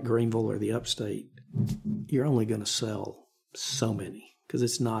market like Greenville or the upstate, you're only going to sell so many because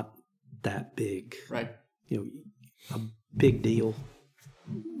it's not that big. Right. A big deal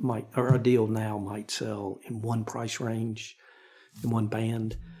a deal now might sell in one price range, in one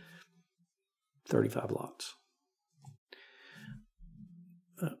band, 35 lots.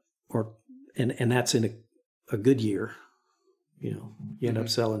 And that's in a good year. You end up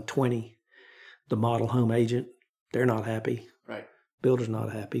selling 20. The model home agent, they're not happy. Right. Builder's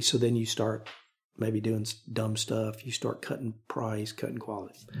not happy. So then you start maybe doing dumb stuff. You start cutting price, cutting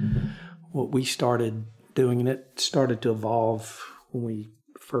quality. Mm-hmm. What we started doing, and it started to evolve when we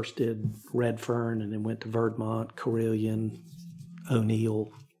first did Redfern and then went to Verdmont, Carilion,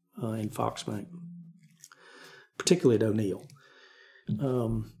 O'Neill, and Foxbank, particularly at O'Neill.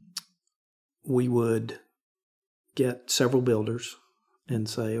 We would get several builders and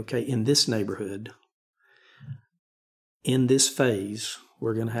say, okay, in this neighborhood, in this phase,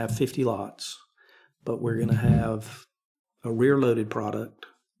 we're going to have 50 lots, but we're going to have a rear-loaded product,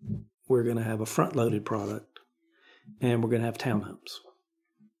 we're going to have a front-loaded product, and we're going to have townhomes.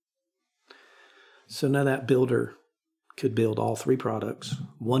 So now that builder could build all three products,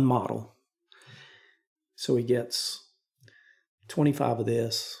 one model. So he gets 25 of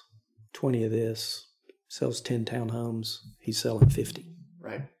this, 20 of this, sells 10 townhomes, he's selling 50.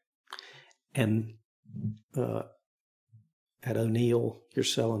 And at O'Neill, you're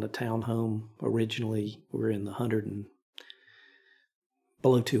selling a townhome. Originally, we were in the 100 and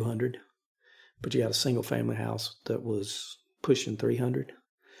below 200, but you got a single family house that was pushing 300.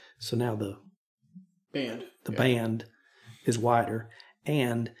 So now the band is wider.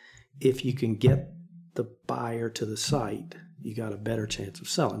 And if you can get the buyer to the site, you got a better chance of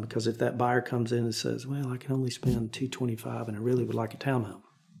selling, because if that buyer comes in and says, well, I can only spend $225 and I really would like a townhome,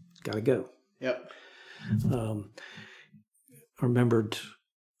 it's got to go. Yep. I remembered,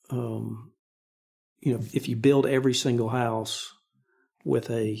 if you build every single house with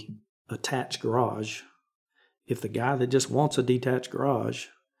a attached garage, if the guy that just wants a detached garage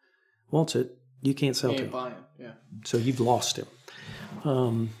wants it, you can't sell to him. Buy it. Yeah. So you've lost him.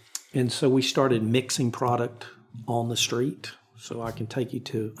 And so we started mixing product on the street. So I can take you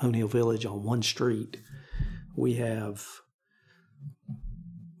to O'Neill Village on one street. We have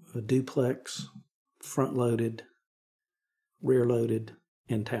a duplex, front-loaded, rear-loaded,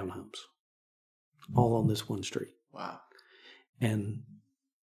 and townhomes, all on this one street. Wow. And,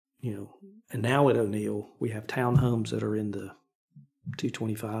 and now at O'Neill, we have townhomes that are in the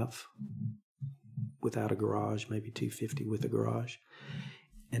 225 without a garage, maybe 250 with a garage.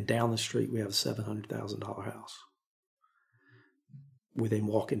 And down the street, we have a $700,000 house within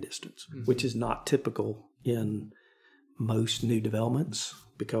walking distance, which is not typical in most new developments,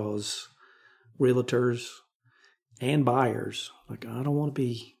 because realtors and buyers, like, I don't want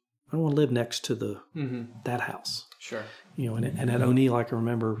to live next to that house. Sure. And at O'Neill, I can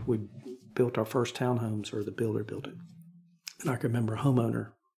remember we built our first townhomes, or the builder built it. And I can remember a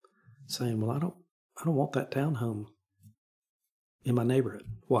homeowner saying, well, I don't want that townhome in my neighborhood.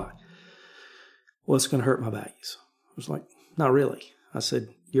 Why? Well, it's going to hurt my values. I was like, not really. I said,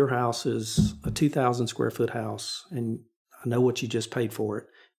 your house is a 2,000 square foot house, and I know what you just paid for it,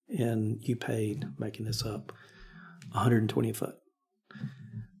 and you paid, making this up, $120 a foot.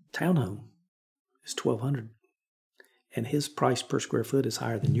 Townhome is $1,200, and his price per square foot is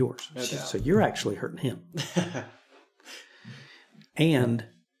higher than yours. No doubt. So you're actually hurting him. And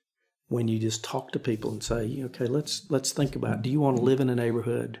when you just talk to people and say, okay, let's think about, do you want to live in a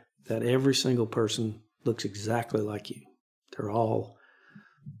neighborhood that every single person looks exactly like you? They're all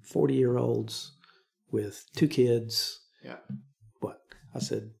 40-year-olds with 2 kids. Yeah. What? I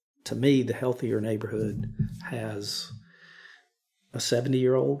said, to me, the healthier neighborhood has a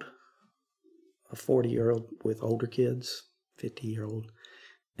 70-year-old, a 40-year-old with older kids, 50-year-old,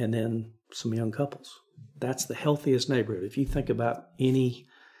 and then some young couples. That's the healthiest neighborhood. If you think about any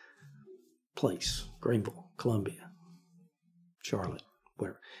place, Greenville, Columbia, Charlotte,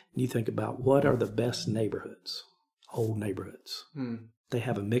 wherever, and you think about what are the best neighborhoods, old neighborhoods. They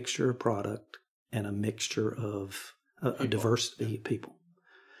have a mixture of product and a mixture of a diversity of people.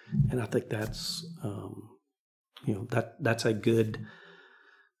 And I think that's, that's a good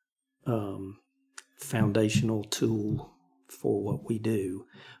foundational tool for what we do.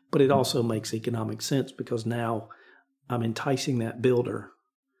 But it also makes economic sense, because now I'm enticing that builder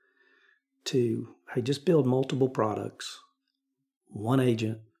to, hey, just build multiple products, one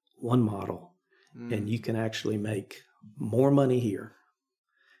agent, one model, and you can actually make more money here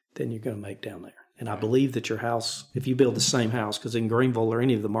than you're going to make down there. And I believe that your house, if you build the same house, because in Greenville or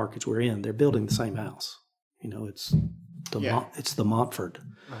any of the markets we're in, they're building the same house. It's the Montford.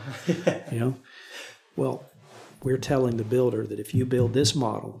 Well, we're telling the builder that if you build this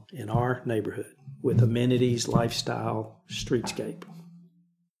model in our neighborhood with amenities, lifestyle, streetscape,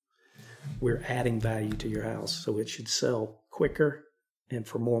 we're adding value to your house, so it should sell quicker and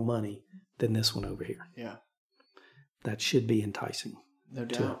for more money than this one over here. Yeah. That should be enticing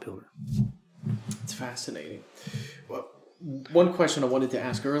to a builder. It's fascinating. Well, one question I wanted to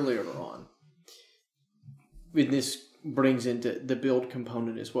ask earlier on, and this brings into the build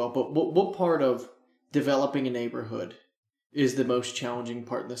component as well, but what part of developing a neighborhood is the most challenging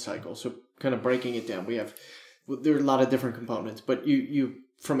part in the cycle? So kind of breaking it down, there are a lot of different components, but you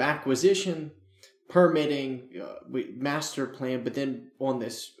from acquisition, permitting, master plan, but then on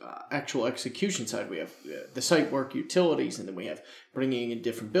this actual execution side, we have the site work, utilities, and then we have bringing in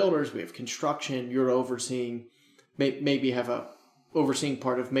different builders. We have construction. You're overseeing, maybe have a overseeing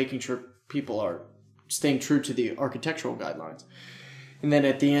part of making sure people are staying true to the architectural guidelines. And then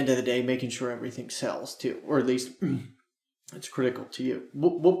at the end of the day, making sure everything sells too, or at least it's critical to you.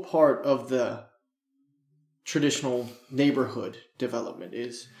 What part of the traditional neighborhood development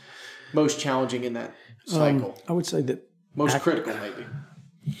is most challenging in that cycle? I would say that most critical, maybe.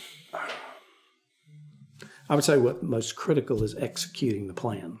 I would say what most critical is executing the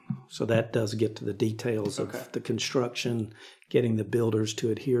plan. So that does get to the details of the construction, getting the builders to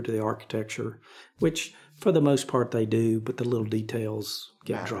adhere to the architecture, which for the most part they do, but the little details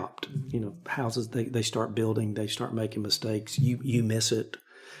get dropped. You know, houses, they start building, they start making mistakes. You miss it.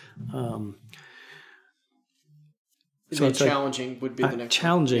 So it's challenging would be the next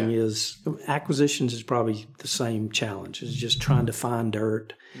challenging one. is acquisitions is probably the same challenge. It's just trying to find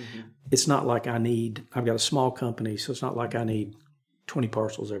dirt. Mm-hmm. It's not like I've got a small company, so it's not like I need 20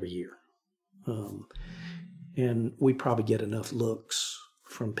 parcels every year. And we probably get enough looks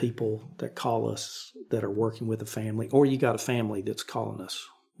from people that call us that are working with a family, or you got a family that's calling us.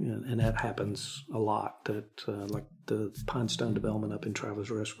 And that happens a lot. That like the Pinestone development up in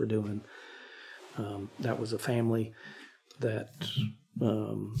Travelers Rest we're doing, that was a family that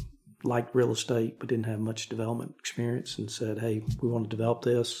liked real estate but didn't have much development experience and said, hey, we want to develop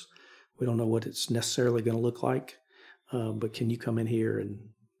this. We don't know what it's necessarily going to look like, but can you come in here and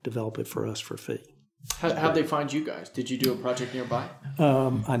develop it for us for a fee? How'd they find you guys? Did you do a project nearby?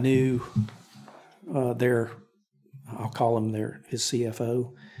 I knew I'll call him his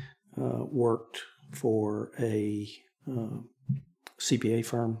CFO, worked for a CPA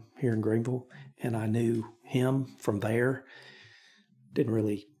firm here in Greenville, and I knew him from there.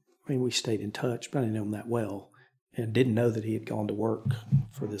 We stayed in touch, but I didn't know him that well, and didn't know that he had gone to work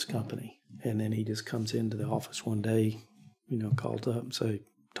for this company. And then he just comes into the office one day, called up and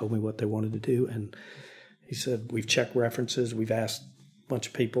told me what they wanted to do. And he said, we've checked references. We've asked a bunch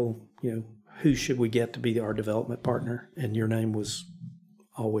of people, who should we get to be our development partner? And your name was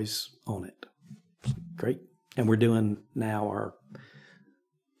always on it. Great. And we're doing now our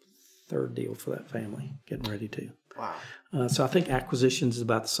third deal for that family, getting ready to. Wow. So I think acquisitions is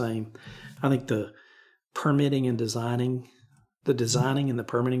about the same. I think the permitting and designing and the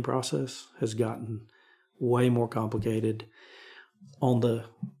permitting process has gotten way more complicated. On the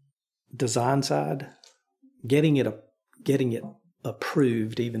design side, getting it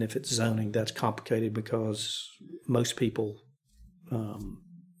approved, even if it's zoning, that's complicated because most people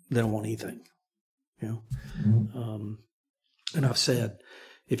they don't want anything. And I've said,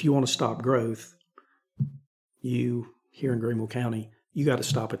 if you want to stop growth, you here in Greenville County, you got to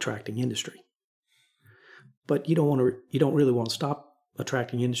stop attracting industry. But you don't really want to stop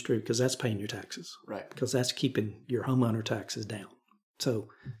attracting industry because that's paying your taxes, right? Because that's keeping your homeowner taxes down. So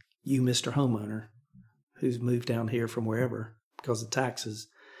you, Mr. Homeowner, who's moved down here from wherever because of taxes,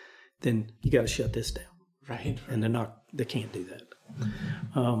 then you got to shut this down, right? And they can't do that.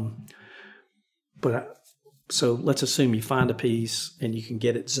 So let's assume you find a piece and you can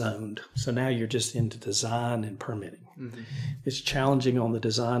get it zoned. So now you're just into design and permitting. Mm-hmm. It's challenging on the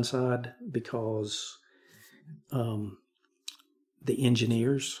design side because the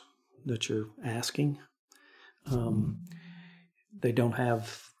engineers that you're asking, they don't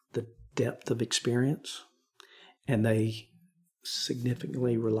have the depth of experience, and they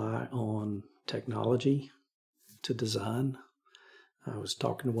significantly rely on technology to design. I was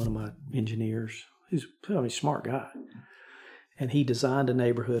talking to one of my engineers. He's a smart guy. And he designed a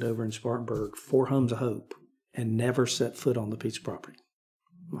neighborhood over in Spartanburg, 4 homes of hope, and never set foot on the piece of property.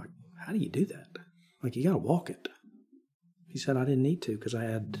 I'm like, how do you do that? Like, you got to walk it. He said, I didn't need to because I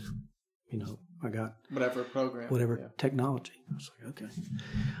had, I got whatever program, technology. I was like, okay.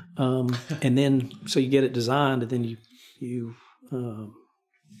 And then, so you get it designed, and then you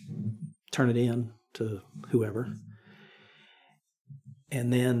turn it in to whoever.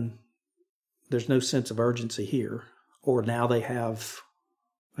 And then there's no sense of urgency here. Or now they have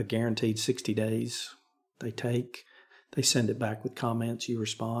a guaranteed 60 days they send it back with comments, you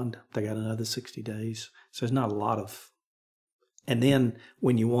respond, they got another 60 days. So there's not a lot of, and then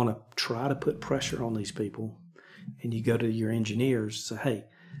when you want to try to put pressure on these people and you go to your engineers, say, hey,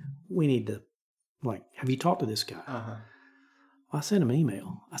 we need to, have you talked to this guy? Uh-huh. Well, I sent him an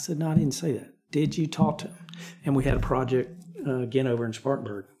email. I said, no, I didn't say that. Did you talk to him? And we had a project again over in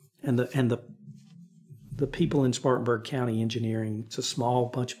Spartanburg, and the people in Spartanburg County Engineering, it's a small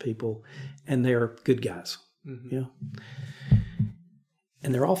bunch of people, and they're good guys. Mm-hmm.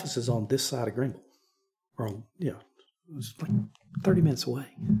 And their office is on this side of Greenville. It was like 30 minutes away.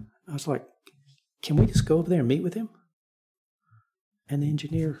 I was like, can we just go over there and meet with him? And the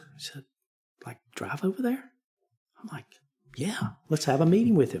engineer said, drive over there? I'm like, yeah, let's have a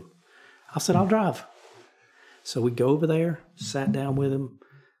meeting with him. I said, I'll drive. So we go over there, sat down with him,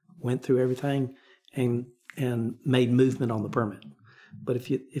 went through everything, and made movement on the permit. But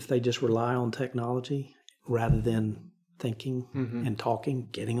if they just rely on technology rather than thinking and talking,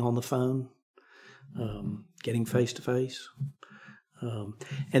 getting on the phone, getting face to face,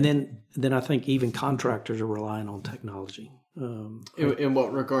 and then I think even contractors are relying on technology. In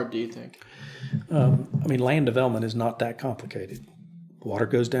what regard do you think? Land development is not that complicated. Water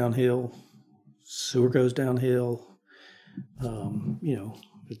goes downhill, sewer goes downhill. And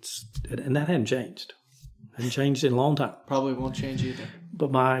that hadn't changed. Hadn't changed in a long time. Probably won't change either.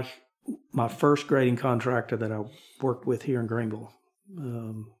 But my first grading contractor that I worked with here in Greenville,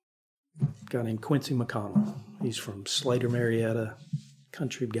 a guy named Quincy McConnell. He's from Slater, Marietta,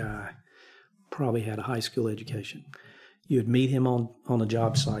 country guy, probably had a high school education. You would meet him on a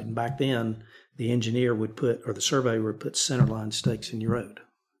job site, and back then the engineer would the surveyor would put centerline stakes in your road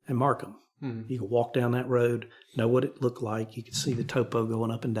and mark them. Mm-hmm. You could walk down that road, know what it looked like. You could see the topo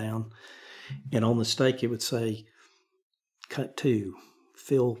going up and down. And on the stake, it would say, cut 2,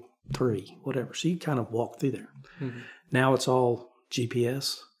 fill 3, whatever. So you kind of walk through there. Mm-hmm. Now it's all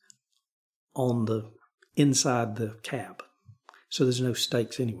GPS on the inside the cab. So there's no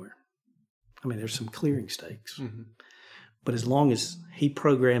stakes anywhere. There's some clearing stakes. Mm-hmm. But as long as he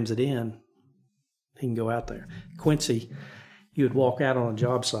programs it in, he can go out there. Quincy, you would walk out on a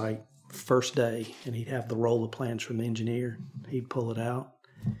job site first day, and he'd have the roll of plans from the engineer. He'd pull it out.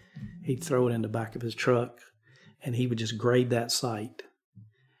 He'd throw it in the back of his truck, and he would just grade that site,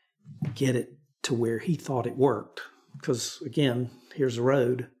 get it to where he thought it worked. Because, again, here's the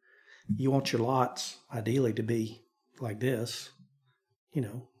road. You want your lots, ideally, to be like this,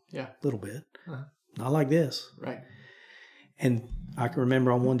 a little bit. Uh-huh. Not like this. Right. And I can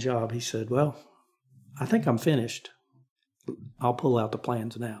remember on one job, he said, well, I think I'm finished. I'll pull out the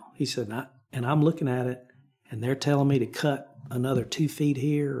plans now. He said, and I'm looking at it, and they're telling me to cut another 2 feet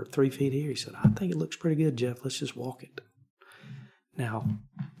here or 3 feet here. He said, I think it looks pretty good, Jeff. Let's just walk it. Now,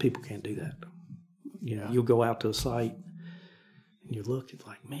 people can't do that. You'll go out to a site, and you look, it's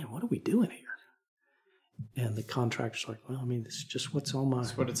like, man, what are we doing here? And the contractor's like, well, it's just what's on my...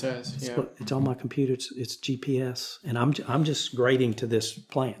 That's what it says, It's on my computer. It's GPS. And I'm just grading to this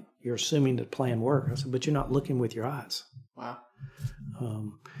plan. You're assuming the plan works. I said, but you're not looking with your eyes. Wow.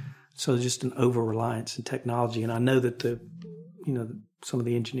 So just an over-reliance in technology. And I know that some of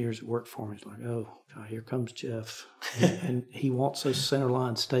the engineers that work for me is like, oh, here comes Jeff. and he wants those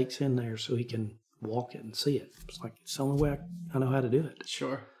centerline stakes in there so he can walk it and see it. It's like, it's the only way I know how to do it.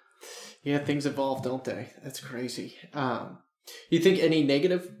 Sure. Yeah, things evolve, don't they? That's crazy. You think any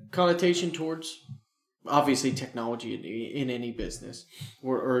negative connotation towards, obviously, technology in any business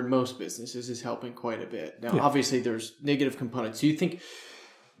or in most businesses is helping quite a bit. Now, obviously, there's negative components. Do you think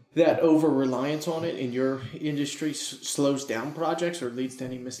that over-reliance on it in your industry slows down projects or leads to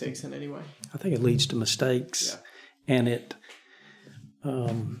any mistakes in any way? I think it leads to mistakes, and it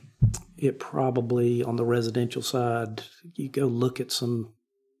probably, on the residential side, you go look at some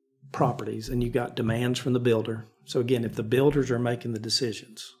properties and you got demands from the builder. So again, if the builders are making the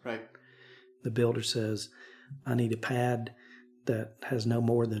decisions, right, the builder says, I need a pad that has no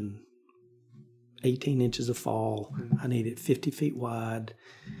more than 18 inches of fall. Mm-hmm. I need it 50 feet wide.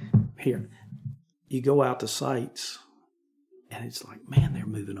 Here, you go out to sites and it's like, man, they're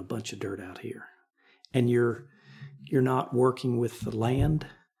moving a bunch of dirt out here. And you're not working with the land.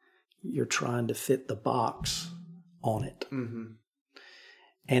 You're trying to fit the box on it. Mm-hmm.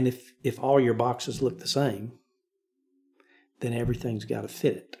 And if all your boxes look the same, then everything's got to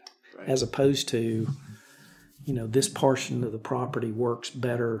fit it. Right. As opposed to, this portion of the property works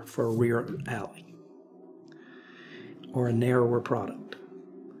better for a rear alley or a narrower product.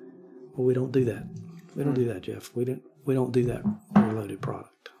 Well, we don't do that. We don't do that, Jeff. We don't do that rear loaded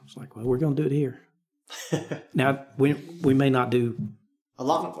product. It's like, well, we're going to do it here. Now, we may not do a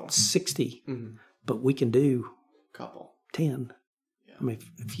lot of them, 60, but we can do a couple, 10.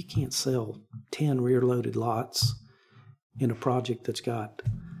 If you can't sell 10 rear-loaded lots in a project that's got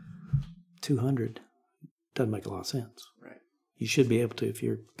 200, doesn't make a lot of sense. Right. You should be able to if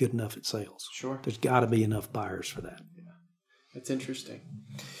you're good enough at sales. Sure. There's got to be enough buyers for that. Yeah, that's interesting.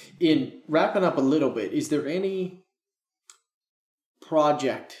 In wrapping up a little bit, is there any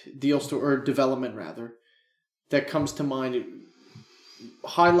project, or development rather, that comes to mind,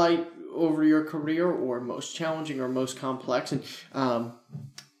 highlight over your career, or most challenging or most complex? And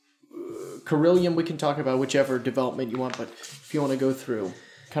Carillion, we can talk about whichever development you want, but if you want to go through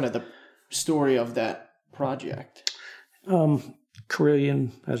kind of the story of that project.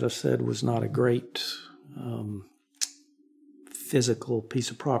 Carillion, as I said, was not a great physical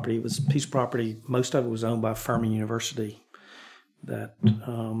piece of property. It was a piece of property, most of it was owned by Furman University, that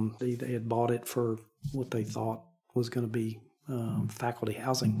they had bought it for what they thought was going to be faculty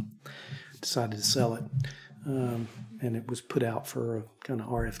housing. Decided to sell it, and it was put out for a kind of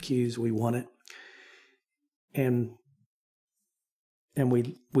RFQs. We won it, and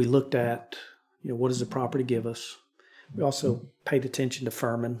we looked at, what does the property give us? We also paid attention to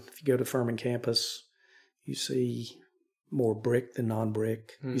Furman. If you go to Furman campus, you see more brick than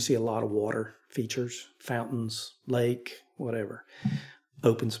non-brick. You see a lot of water features, fountains, lake, whatever,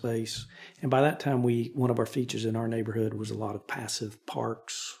 open space. And by that time, one of our features in our neighborhood was a lot of passive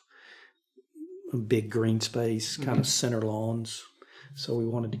parks, a big green space, kind of center lawns. So we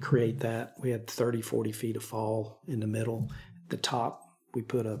wanted to create that. We had 30, 40 feet of fall in the middle. At the top, we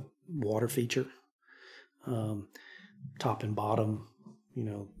put a water feature, top and bottom,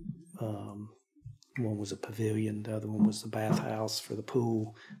 one was a pavilion, the other one was the bathhouse for the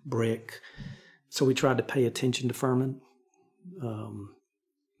pool, brick. So we tried to pay attention to Furman,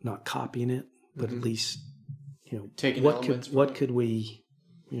 not copying it, but at least, taking what could we,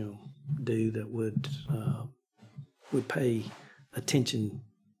 do that would pay attention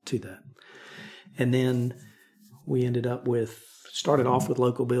to that. And then we started off with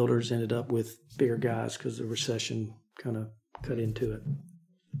local builders, ended up with bigger guys because the recession kind of cut into it.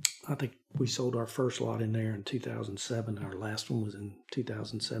 I think we sold our first lot in there in 2007. Our last one was in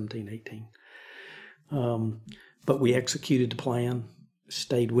 2017, 18. But we executed the plan,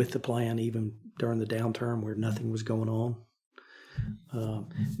 stayed with the plan even during the downturn where nothing was going on.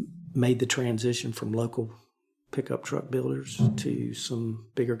 Made the transition from local pickup truck builders to some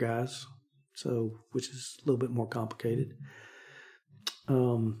bigger guys, which is a little bit more complicated.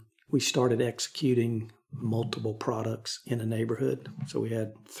 We started executing multiple products in a neighborhood. So we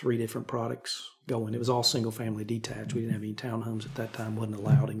had 3 different products going. It was all single family detached. We didn't have any townhomes at that time, wasn't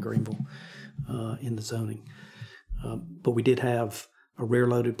allowed in Greenville in the zoning. But we did have a rear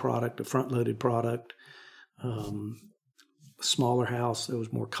loaded product, a front loaded product, a smaller house. There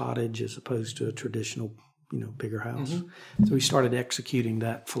was more cottage as opposed to a traditional, bigger house. So we started executing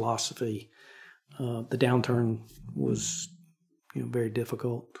that philosophy. The downturn was, very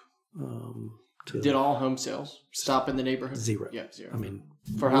difficult. Did all home sales stop in the neighborhood? Zero. Yeah, zero. I mean,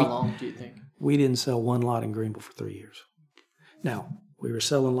 for how long do you think? We didn't sell one lot in Greenville for 3 years. Now, we were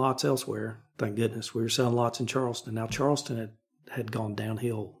selling lots elsewhere. Thank goodness. We were selling lots in Charleston. Now, Charleston had gone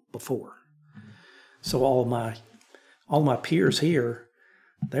downhill before. So all my peers here,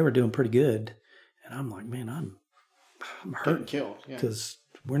 they were doing pretty good. And I'm like, man, I'm hurting. Killed, because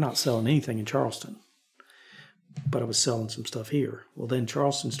we're not selling anything in Charleston. But I was selling some stuff here. Well, then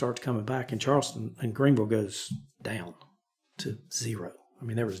Charleston starts coming back, and Greenville goes down to zero. I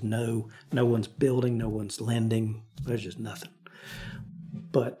mean, there was no one's building, no one's lending. There's just nothing.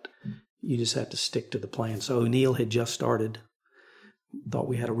 But you just have to stick to the plan. So O'Neill had just started, thought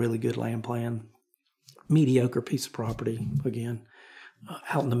we had a really good land plan, mediocre piece of property, again,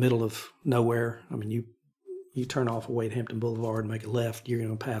 out in the middle of nowhere. I mean, you turn off of Wade Hampton Boulevard and make a left, you're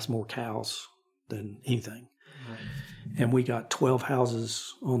going to pass more cows than anything. Right. And we got 12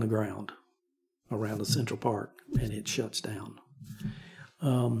 houses on the ground around the Central Park, and it shuts down.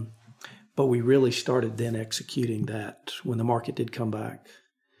 But we really started then executing that when the market did come back,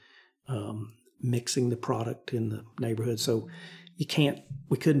 mixing the product in the neighborhood. So we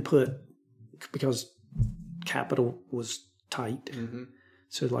couldn't put, because capital was tight. Mm-hmm.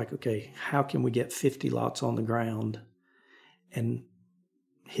 So okay, how can we get 50 lots on the ground and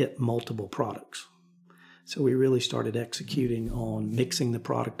hit multiple products? So we really started executing on mixing the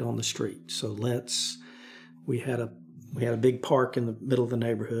product on the street. So we had a big park in the middle of the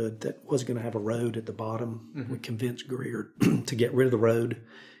neighborhood that was going to have a road at the bottom. Mm-hmm. We convinced Greer to get rid of the road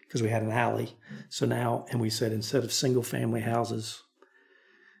because we had an alley. So now, and we said, instead of single family houses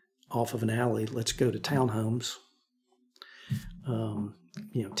off of an alley, let's go to townhomes.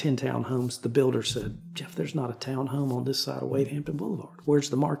 10 townhomes. The builder said, Jeff, there's not a townhome on this side of Wade Hampton Boulevard. Where's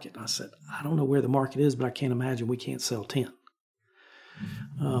the market? And I said, I don't know where the market is, but I can't imagine we can't sell 10.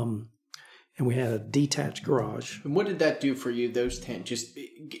 And we had a detached garage. And what did that do for you, those 10? Just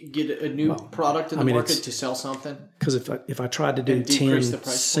get a new product in the market to sell something? Because if I tried to do 10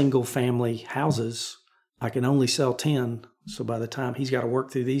 single-family houses, I can only sell 10. So by the time he's got to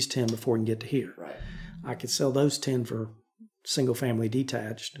work through these 10 before he can get to here. Right. I could sell those 10 for single-family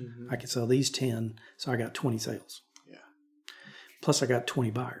detached. Mm-hmm. I could sell these 10, so I got 20 sales. Yeah. Plus I got 20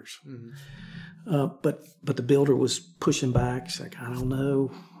 buyers. Mm-hmm. But the builder was pushing back. He's like, I don't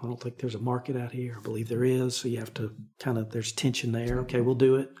know. I don't think there's a market out here. I believe there is. So you have to there's tension there. Okay, we'll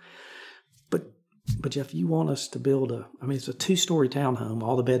do it. But Jeff, you want us to build it's a 2-story townhome.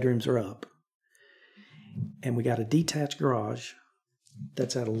 All the bedrooms are up. And we got a detached garage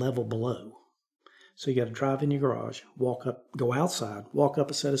that's at a level below. So you got to drive in your garage, go outside, walk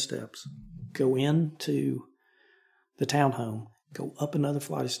up a set of steps, go into the townhome, go up another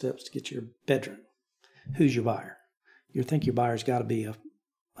flight of steps to get your bedroom. Who's your buyer? You think your buyer's got to be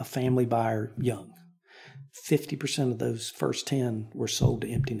a family buyer, young. 50% of those first 10 were sold to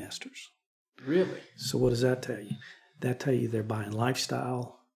empty nesters. Really? So what does that tell you? That tell you they're buying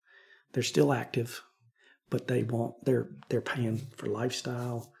lifestyle. They're still active, but they're paying for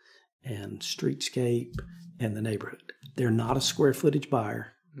lifestyle and streetscape and the neighborhood. They're not a square footage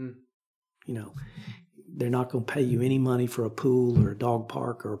buyer. Mm. You know, they're not going to pay you any money for a pool or a dog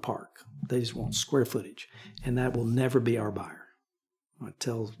park or a park. They just want square footage, and that will never be our buyer. I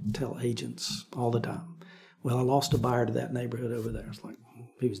tell agents all the time, well, I lost a buyer to that neighborhood over there. It's like,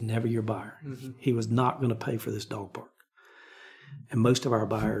 he was never your buyer. Mm-hmm. He was not going to pay for this dog park. And most of our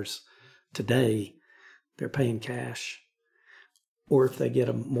buyers today, they're paying cash, or if they get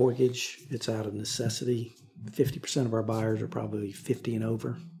a mortgage, it's out of necessity. 50% of our buyers are probably 50 and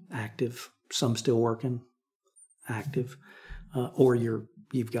over, active, some still working, active, or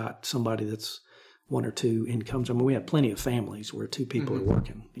you've got somebody that's one or two incomes. I mean, we have plenty of families where two people are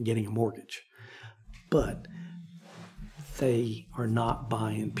working and getting a mortgage, but they are not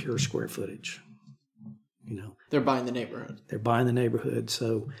buying pure square footage. You know, they're buying the neighborhood. They're buying the neighborhood.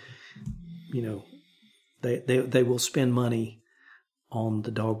 So, you know, they will spend money on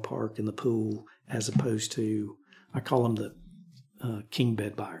the dog park and the pool as opposed to, I call them the king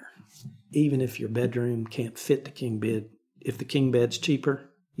bed buyer. Even if your bedroom can't fit the king bed, if the king bed's cheaper,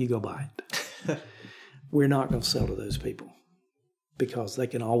 you go buy it. We're not going to sell to those people because they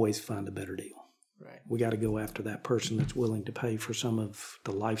can always find a better deal. Right. We got to go after that person that's willing to pay for some of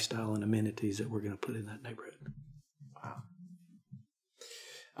the lifestyle and amenities that we're going to put in that neighborhood.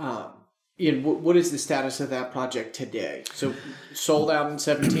 Wow. Ian, what is the status of that project today? So sold out in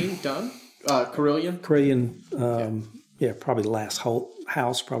 17, done? Carilion? Carilion, probably the last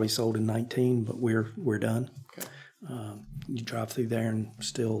house probably sold in 19, but we're done. Okay. You drive through there and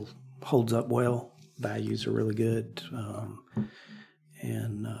still holds up well. Values are really good.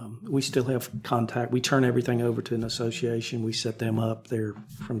 And we still have contact. We turn everything over to an association. We set them up there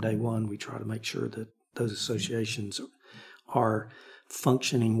from day one. We try to make sure that those associations are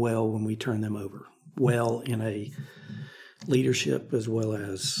functioning well when we turn them over, well in a leadership as well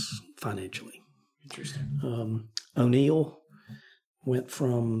as financially. Interesting. O'Neill went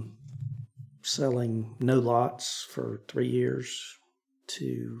from selling no lots for 3 years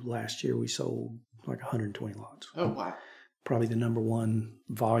to last year we sold like 120 lots. Oh, wow. Probably the number one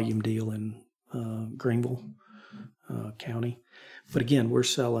volume deal in Greenville County. But again, we're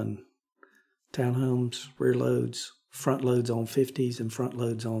selling townhomes, rear loads, front loads on 50s and front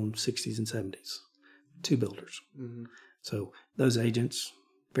loads on 60s and 70s. Two builders. Mm-hmm. So those agents,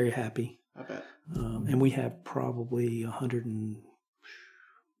 very happy. I bet. And we have probably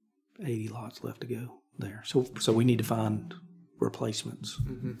 180 lots left to go there. So we need to find replacements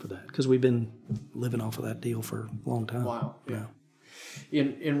for that because we've been living off of that deal for a long time. Wow. Yeah.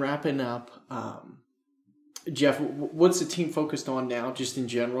 In wrapping up, Jeff, what's the team focused on now? Just in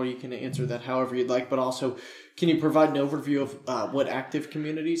general, you can answer that however you'd like, but also can you provide an overview of what active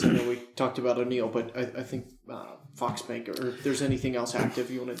communities? I know we talked about O'Neill, but I think Fox Bank, or if there's anything else active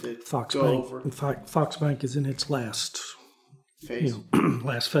you wanted to go over. In fact, Fox Bank is in its last phase.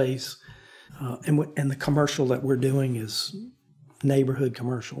 Last phase. And the commercial that we're doing is neighborhood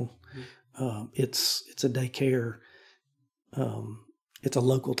commercial. It's a daycare. It's a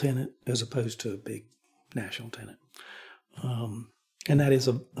local tenant as opposed to a big national tenant. And that is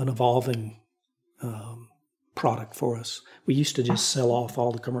an evolving product for us. We used to just sell off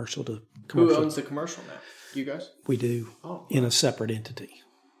all the commercial to commercial. Who owns the commercial now? You guys? We do. In a separate entity.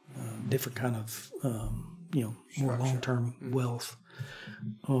 Different kind of, more long-term wealth.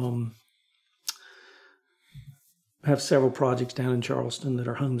 Have several projects down in Charleston that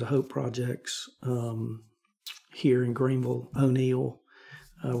are Homes of Hope projects. Here in Greenville, O'Neill,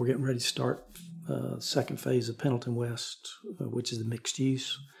 we're getting ready to start second phase of Pendleton West, which is the mixed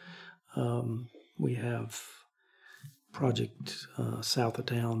use. We have project south of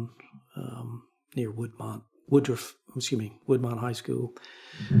town near Woodmont High School.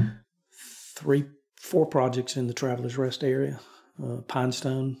 4 projects in the Travelers Rest area.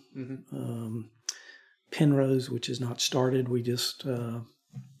 Pinestone, Penrose, which is not started. We just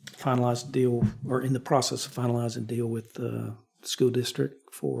finalized a deal, or in the process of finalizing a deal with the school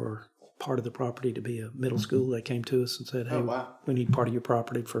district for part of the property to be a middle school. They came to us and said, hey, we need part of your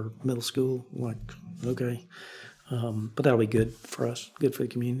property for middle school. I'm like, okay. But that'll be good for us, good for the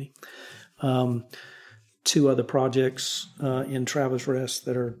community. 2 other projects in Travelers Rest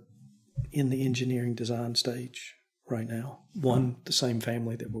that are in the engineering design stage right now. One, the same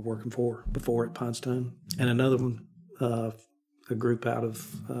family that we're working for before at Pinestone, and another one, a group out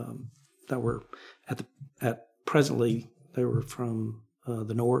of that were at presently they were from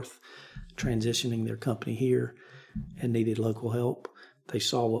the north, transitioning their company here, and needed local help. They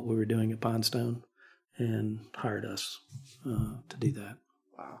saw what we were doing at Pinestone and hired us to do that.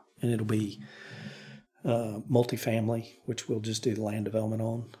 Wow. And it'll be multifamily, which we'll just do the land development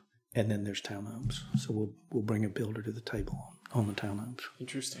on, and then there's townhomes. So we'll bring a builder to the table on the townhomes.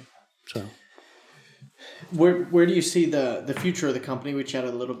 Interesting. So, where do you see the future of the company? We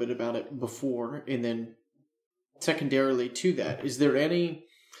chatted a little bit about it before, and then secondarily to that, is there any,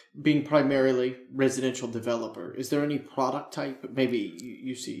 being primarily residential developer, is there any product type, maybe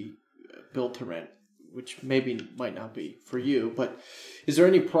you see build to rent, which maybe might not be for you, but is there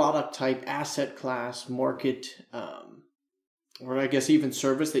any product type, asset class, market, or I guess even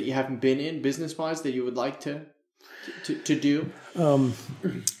service that you haven't been in business-wise that you would like to do?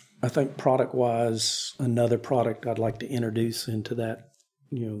 I think product-wise, another product I'd like to introduce into that,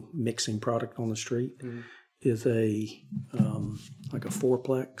 mixing product on the street is like a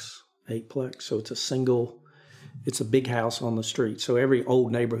 4-plex, 8-plex. So it's a big house on the street. So every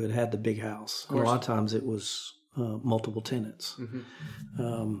old neighborhood had the big house. And a lot of times it was multiple tenants.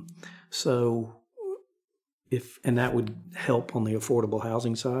 And that would help on the affordable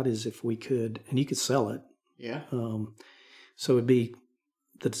housing side is if we could, and you could sell it. Yeah. So the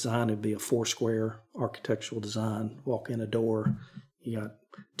design would be a 4-square architectural design. Walk in a door, you got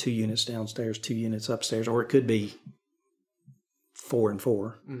 2 units downstairs, 2 units upstairs, or it could be 4 and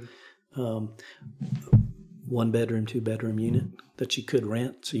 4. 1-bedroom, 2-bedroom unit that you could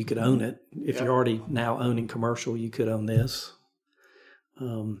rent, so you could own it. If you're already now owning commercial, you could own this.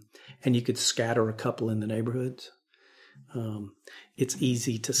 And you could scatter a couple in the neighborhoods. It's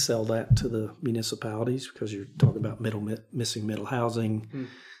easy to sell that to the municipalities because you're talking about missing middle housing.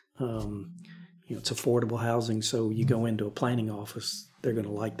 It's affordable housing, so you go into a planning office, they're going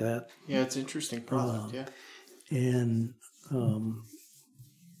to like that. Yeah, it's an interesting product. And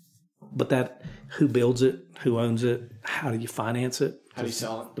but that, who builds it, who owns it, how do you finance it? How do you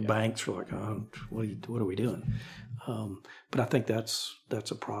sell it? The banks are like, oh, what are we doing? But I think that's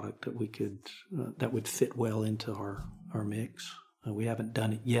a product that we could that would fit well into our mix. We haven't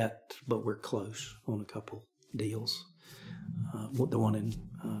done it yet, but we're close on a couple deals. The one in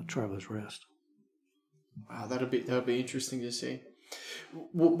Travelers Rest. Wow, that would be interesting to see.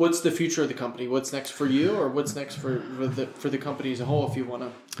 What's the future of the company? What's next for you, or what's next for the company as a whole? If you want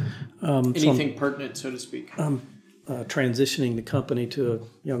to anything pertinent, so to speak. Transitioning the company to a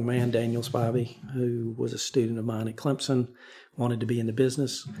young man, Daniel Spivey, who was a student of mine at Clemson, wanted to be in the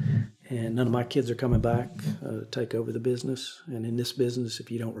business, and none of my kids are coming back to take over the business. And in this business,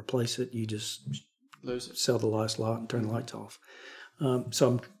 if you don't replace it, you just lose it, sell the last lot and turn the lights off.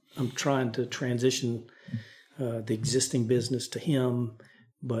 So I'm trying to transition the existing business to him,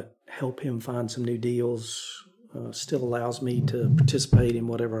 but help him find some new deals. Still allows me to participate in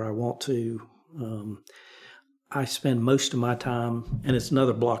whatever I want to. I spend most of my time, and it's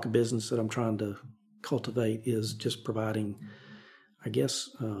another block of business that I'm trying to cultivate, is just providing, I guess,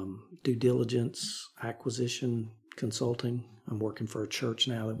 due diligence, acquisition, consulting. I'm working for a church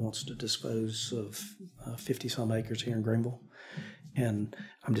now that wants to dispose of 50-some acres here in Greenville, and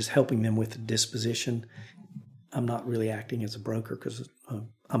I'm just helping them with the disposition. I'm not really acting as a broker because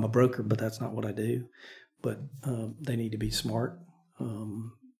I'm a broker, but that's not what I do. But they need to be smart.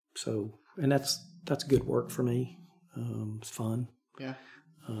 And that's good work for me. It's fun. Yeah.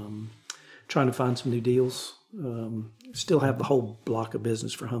 Trying to find some new deals. Still have the whole block of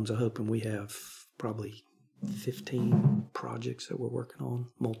business for Homes of Hope, and we have probably 15 projects that we're working on,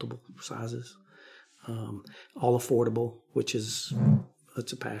 multiple sizes, all affordable, which it's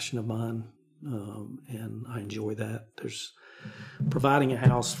a passion of mine, and I enjoy that. There's providing a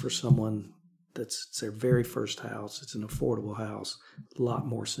house for someone it's their very first house. It's an affordable house. A lot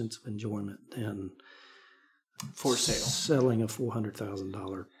more sense of enjoyment than for sale selling a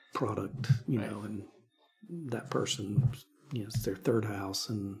 $400,000 product. And that person, it's their third house,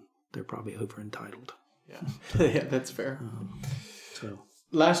 and they're probably over entitled. Yeah, yeah, that's fair. So,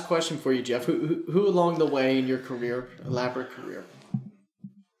 last question for you, Jeff. Who along the way in your career, elaborate career,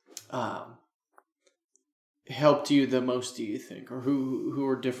 helped you the most, do you think? Or who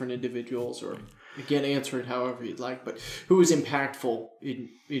are different individuals, or again, answer it however you'd like, but who was impactful in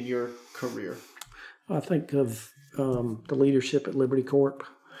your career? I think of the leadership at Liberty Corp,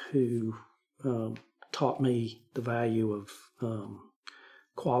 who taught me the value of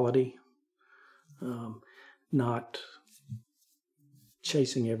quality, not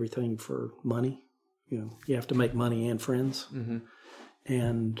chasing everything for money. You have to make money and friends. Mm-hmm.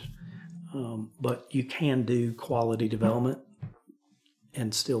 And but you can do quality development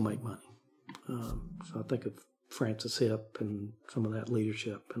and still make money. So I think of Francis Hip and some of that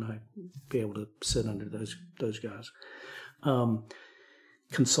leadership, and I'd be able to sit under those guys.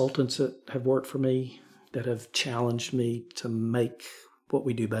 Consultants that have worked for me that have challenged me to make what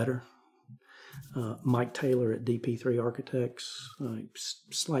we do better. Mike Taylor at DP3 Architects,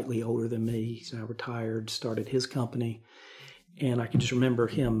 slightly older than me. He's now retired, started his company. And I can just remember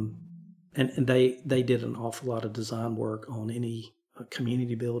him, and they did an awful lot of design work on any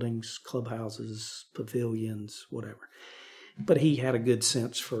community buildings, clubhouses, pavilions, whatever. But he had a good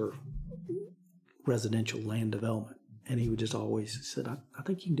sense for residential land development. And he would just always said, I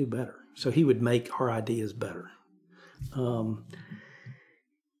think you can do better. So he would make our ideas better.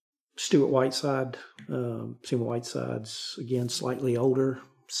 Stuart Whiteside's, again, slightly older,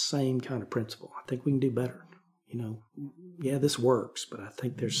 same kind of principle. I think we can do better. Yeah, this works, but I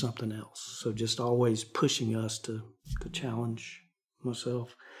think there's something else. So just always pushing us to challenge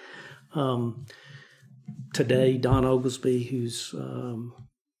myself. Today, Don Oglesby, who's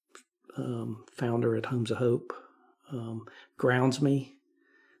founder at Homes of Hope, grounds me,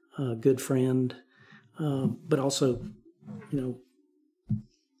 a good friend, but also,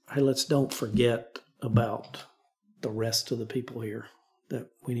 hey, let's don't forget about the rest of the people here that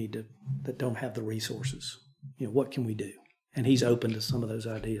don't have the resources. What can we do? And he's open to some of those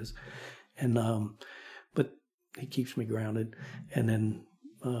ideas. And, but he keeps me grounded. And then,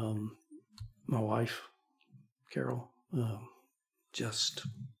 my wife, Carol, just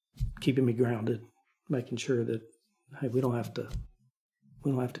keeping me grounded, making sure that, hey, we don't have to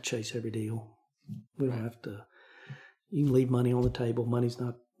chase every deal. We don't have to, you can leave money on the table. Money's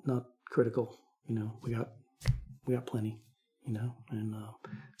not critical. We got plenty, and,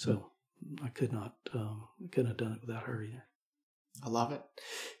 so I couldn't have done it without her either. I love it.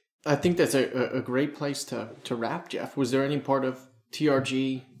 I think that's a great place to wrap, Jeff. Was there any part of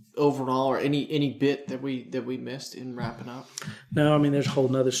TRG overall, or any bit that we missed in wrapping up? No, there's a whole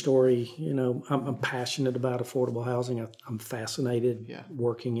nother story. I'm passionate about affordable housing. I'm fascinated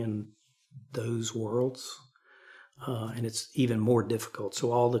working in those worlds, and it's even more difficult.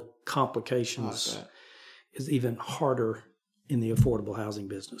 So all the complications is even harder in the affordable housing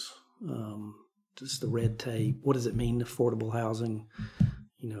business. Just the red tape. What does it mean, affordable housing?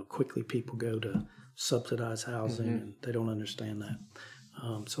 Quickly people go to subsidized housing, and they don't understand that.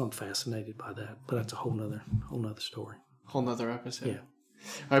 So I'm fascinated by that, but that's a whole nother story. Whole nother episode. Yeah.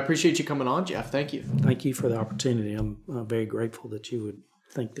 I appreciate you coming on, Jeff. Thank you. Thank you for the opportunity. I'm very grateful that you would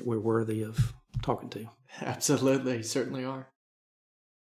think that we're worthy of talking to. Absolutely. Certainly are.